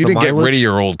like check You the didn't get mileage? rid of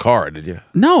your old car, did you?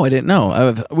 No, I didn't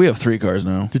know. We have 3 cars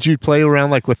now. Did you play around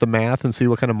like with the math and see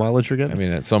what kind of mileage you're I getting?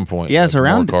 mean, at some point, Yeah, it's more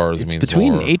around cars it's means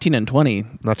between more. 18 and 20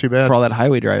 Not too bad. for all that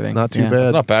highway driving. Not too Yeah.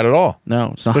 bad. Not bad at all.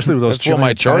 No, it's not. Especially with those That's what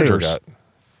my giant Charger tires. got.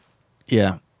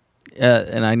 Yeah.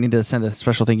 And I need to send a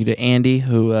special thank you to Andy,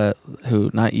 who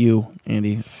not you,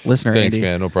 Andy, listener Thanks, Andy,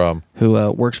 man. No problem. who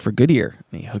works for Goodyear.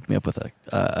 And he hooked me up with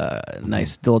a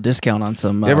nice little discount on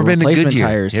some replacement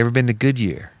tires. You ever been to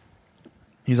Goodyear?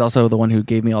 He's also the one who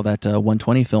gave me all that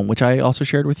 120 film, which I also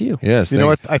shared with you. Yes. You know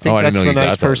what? I think didn't that's know the you got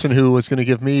nice that. person who was going to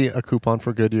give me a coupon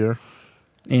for Goodyear.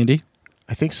 Andy,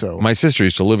 I think so. My sister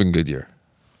used to live in Goodyear.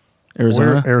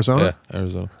 Arizona. Where? Arizona? Yeah,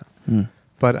 Arizona.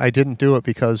 But I didn't do it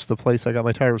because the place I got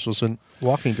my tires was in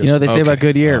walking distance. You know what they say about Okay.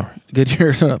 Goodyear? Goodyear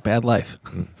is a bad life.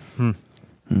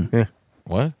 Yeah.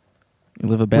 What? You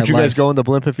live a bad Would you life. guys go in the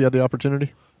blimp if you had the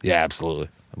opportunity? Yeah, absolutely.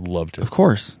 I'd love to. Of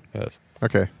course. Yes.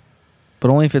 Okay. But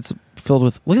only if it's filled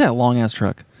with... Look at that long-ass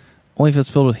truck. Only if it's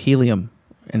filled with helium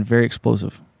and very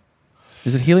explosive.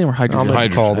 Is it helium or I'll hydrogen?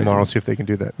 make a call tomorrow, see if they can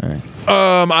do that. All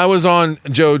right. I was on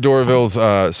Joe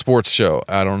Dorville's sports show.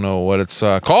 I don't know what it's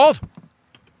called,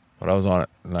 but I was on it.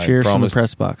 And I Cheers from the promised-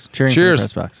 press box. Cheering Cheers. from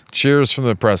the press box. Cheers from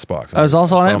the press box. I was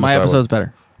also on it. My promised I episode's would-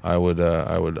 better. I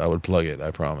would plug it. I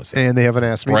promise. And they haven't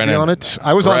asked me to be Brennan, on it.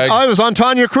 I was Greg. on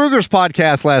Tanya Kruger's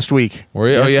podcast last week. Were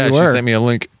you? Yes, Oh yeah, you she were. sent me a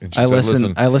link. And she I said, listened.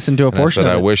 Listen. I listened to a And portion I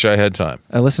said, of I it. wish I had time.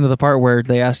 I listened to the part where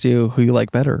they asked you who you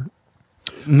like better,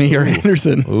 me or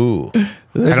Anderson. Ooh. I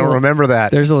don't remember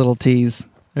that. There's a little tease.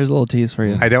 There's a little tease for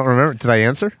you. I don't remember. Did I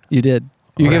answer? You did.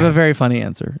 You give a very funny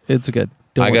answer. It's good.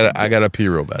 Don't I got to pee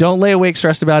real bad. Don't lay awake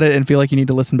stressed about it and feel like you need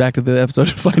to listen back to the episode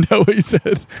to find out what you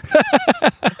said.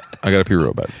 I got to pee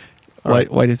real bad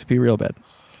Why does it pee real bad?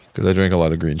 because I drank a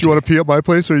lot of green tea. Do you want to pee at my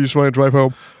place or you just want to drive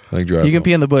home? I think drive You can home.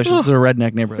 pee in the bush. This is a redneck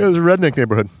It neighborhood. was a redneck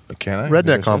neighborhood. Can I? Redneck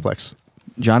Maybe I should. complex.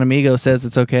 John Amigo says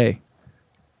it's okay.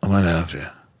 I might have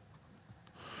to.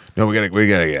 No, we gotta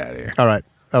get out of here. All right.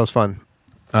 That was fun.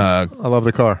 I love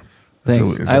the car.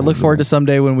 Thanks. It's I look a- forward to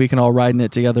someday when we can all ride in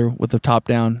it together with the top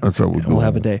down. That's what and we'll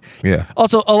have a day. Yeah.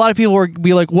 Also, a lot of people will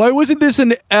be like, why wasn't this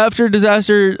an after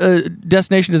disaster,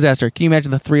 destination disaster? Can you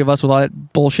imagine the three of us with all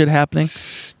that bullshit happening?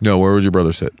 No, where would your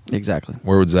brother sit? Exactly.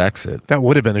 Where would Zach sit? That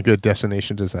would have been a good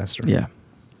destination disaster. Yeah.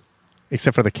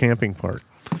 Except for the camping part.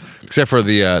 Except for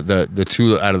the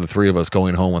two out of the three of us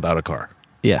going home without a car,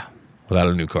 Yeah. without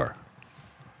a new car.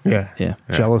 Yeah. Yeah.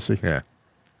 Jealousy. Yeah.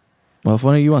 Well, if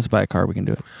one of you wants to buy a car, we can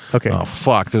do it. Okay. Oh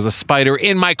fuck! There's a spider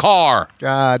in my car.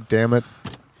 God damn it.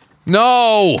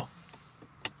 No.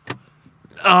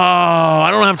 Oh, I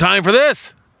don't have time for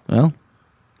this. Well,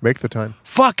 Make the time.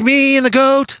 Fuck me and the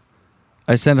goat.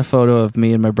 I sent a photo of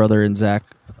me and my brother and Zach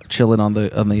chilling on the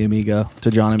Amigo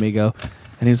to John Amigo,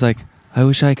 and he's like, "I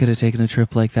wish I could have taken a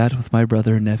trip like that with my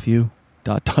brother and nephew." ...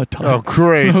 Oh,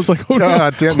 great. I was like, oh, no.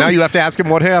 God damn. Now you have to ask him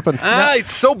what happened. Ah,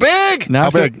 it's so big. Now I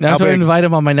How have to- big? now I have How to big? invite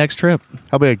him on my next trip.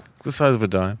 How big? The size of a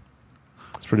dime.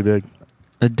 It's pretty big.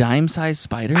 A dime-sized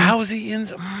spider. How is he in?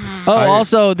 Oh,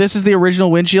 also, this is the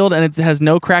original windshield, and it has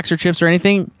no cracks or chips or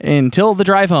anything until the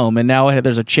drive home. And now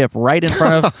there's a chip right in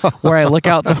front of where I look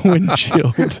out the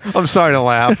windshield. I'm sorry to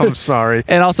laugh. I'm sorry.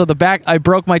 And also the back, I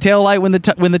broke my tail light when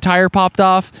the tire popped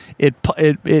off. It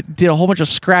did a whole bunch of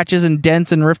scratches and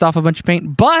dents and ripped off a bunch of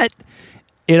paint, but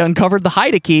it uncovered the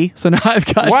hide key. So now I've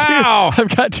got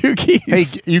I've got two keys. Hey,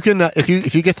 you can if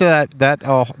you get to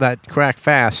that crack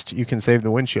fast, you can save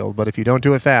the windshield. But if you don't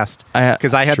do it fast,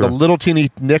 because I had Sure. the little teeny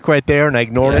nick right there, and I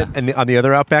ignored Yeah. it, and on the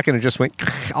other Outback, and it just went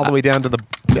all the way down to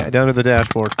the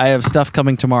dashboard. I have stuff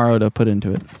coming tomorrow to put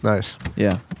into it. Nice.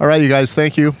 Yeah. All right, you guys.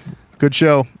 Thank you. Good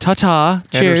show. Ta-ta.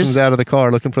 Cheers. Anderson's out of the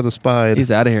car looking for the spide.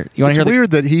 He's out of here. You want It's to hear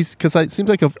weird that he's because it seems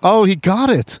like he got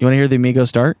it. You want to hear the Amigo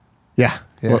start? Yeah.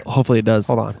 Yeah. Well, hopefully it does.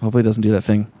 Hold on. Hopefully it doesn't do that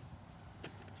thing.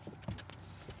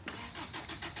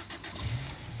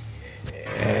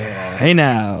 Hey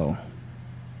now.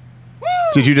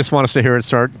 Did you just want us to hear it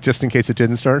start, just in case it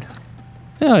didn't start?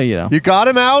 Oh, you know. You got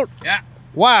him out. Yeah.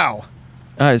 Wow.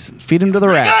 Guys, feed him to the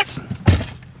rats.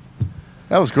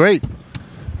 That was great.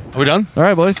 Are we done? All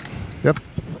right, boys. Yep.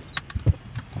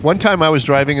 One time I was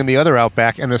driving in the other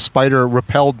Outback, and a spider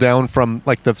rappelled down from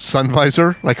like the sun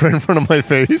visor, like right in front of my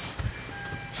face.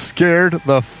 Scared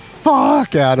the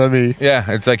fuck out of me. Yeah,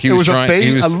 it's like he It was was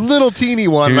trying. a little teeny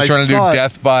one. He was and trying I to do saw it.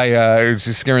 death by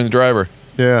just scaring the driver.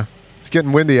 Yeah. It's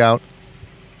getting windy out.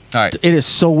 All right. It is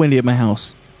so windy at my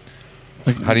house.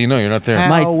 How do you know you're not there?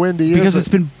 How windy because is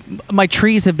it? my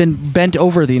trees have been bent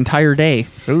over the entire day.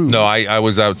 Ooh. No, I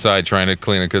was outside trying to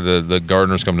clean it because the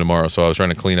gardeners come tomorrow, so I was trying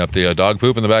to clean up the dog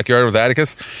poop in the backyard with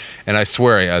Atticus, and I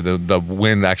swear the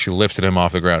wind actually lifted him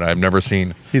off the ground. I've never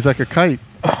seen He's like a kite.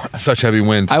 such heavy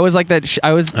wind. I was like that.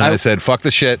 I said, "Fuck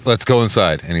the shit, let's go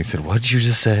inside." And he said, "What did you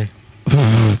just say?"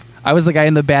 I was the guy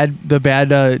in the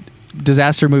bad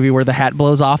disaster movie where the hat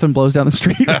blows off and blows down the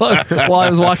street while I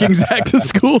was walking Zach to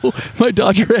school. My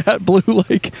Dodger hat blew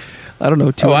like, I don't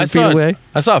know, 200 feet away.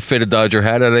 I saw a fitted Dodger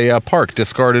hat at a park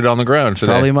discarded on the ground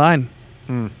today. Probably mine.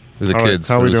 It was a All right, kid's. that's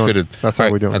how but we it was doing. fitted. That's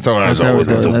how we doing. That's how That's how we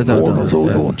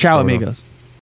do it. Ciao, amigos.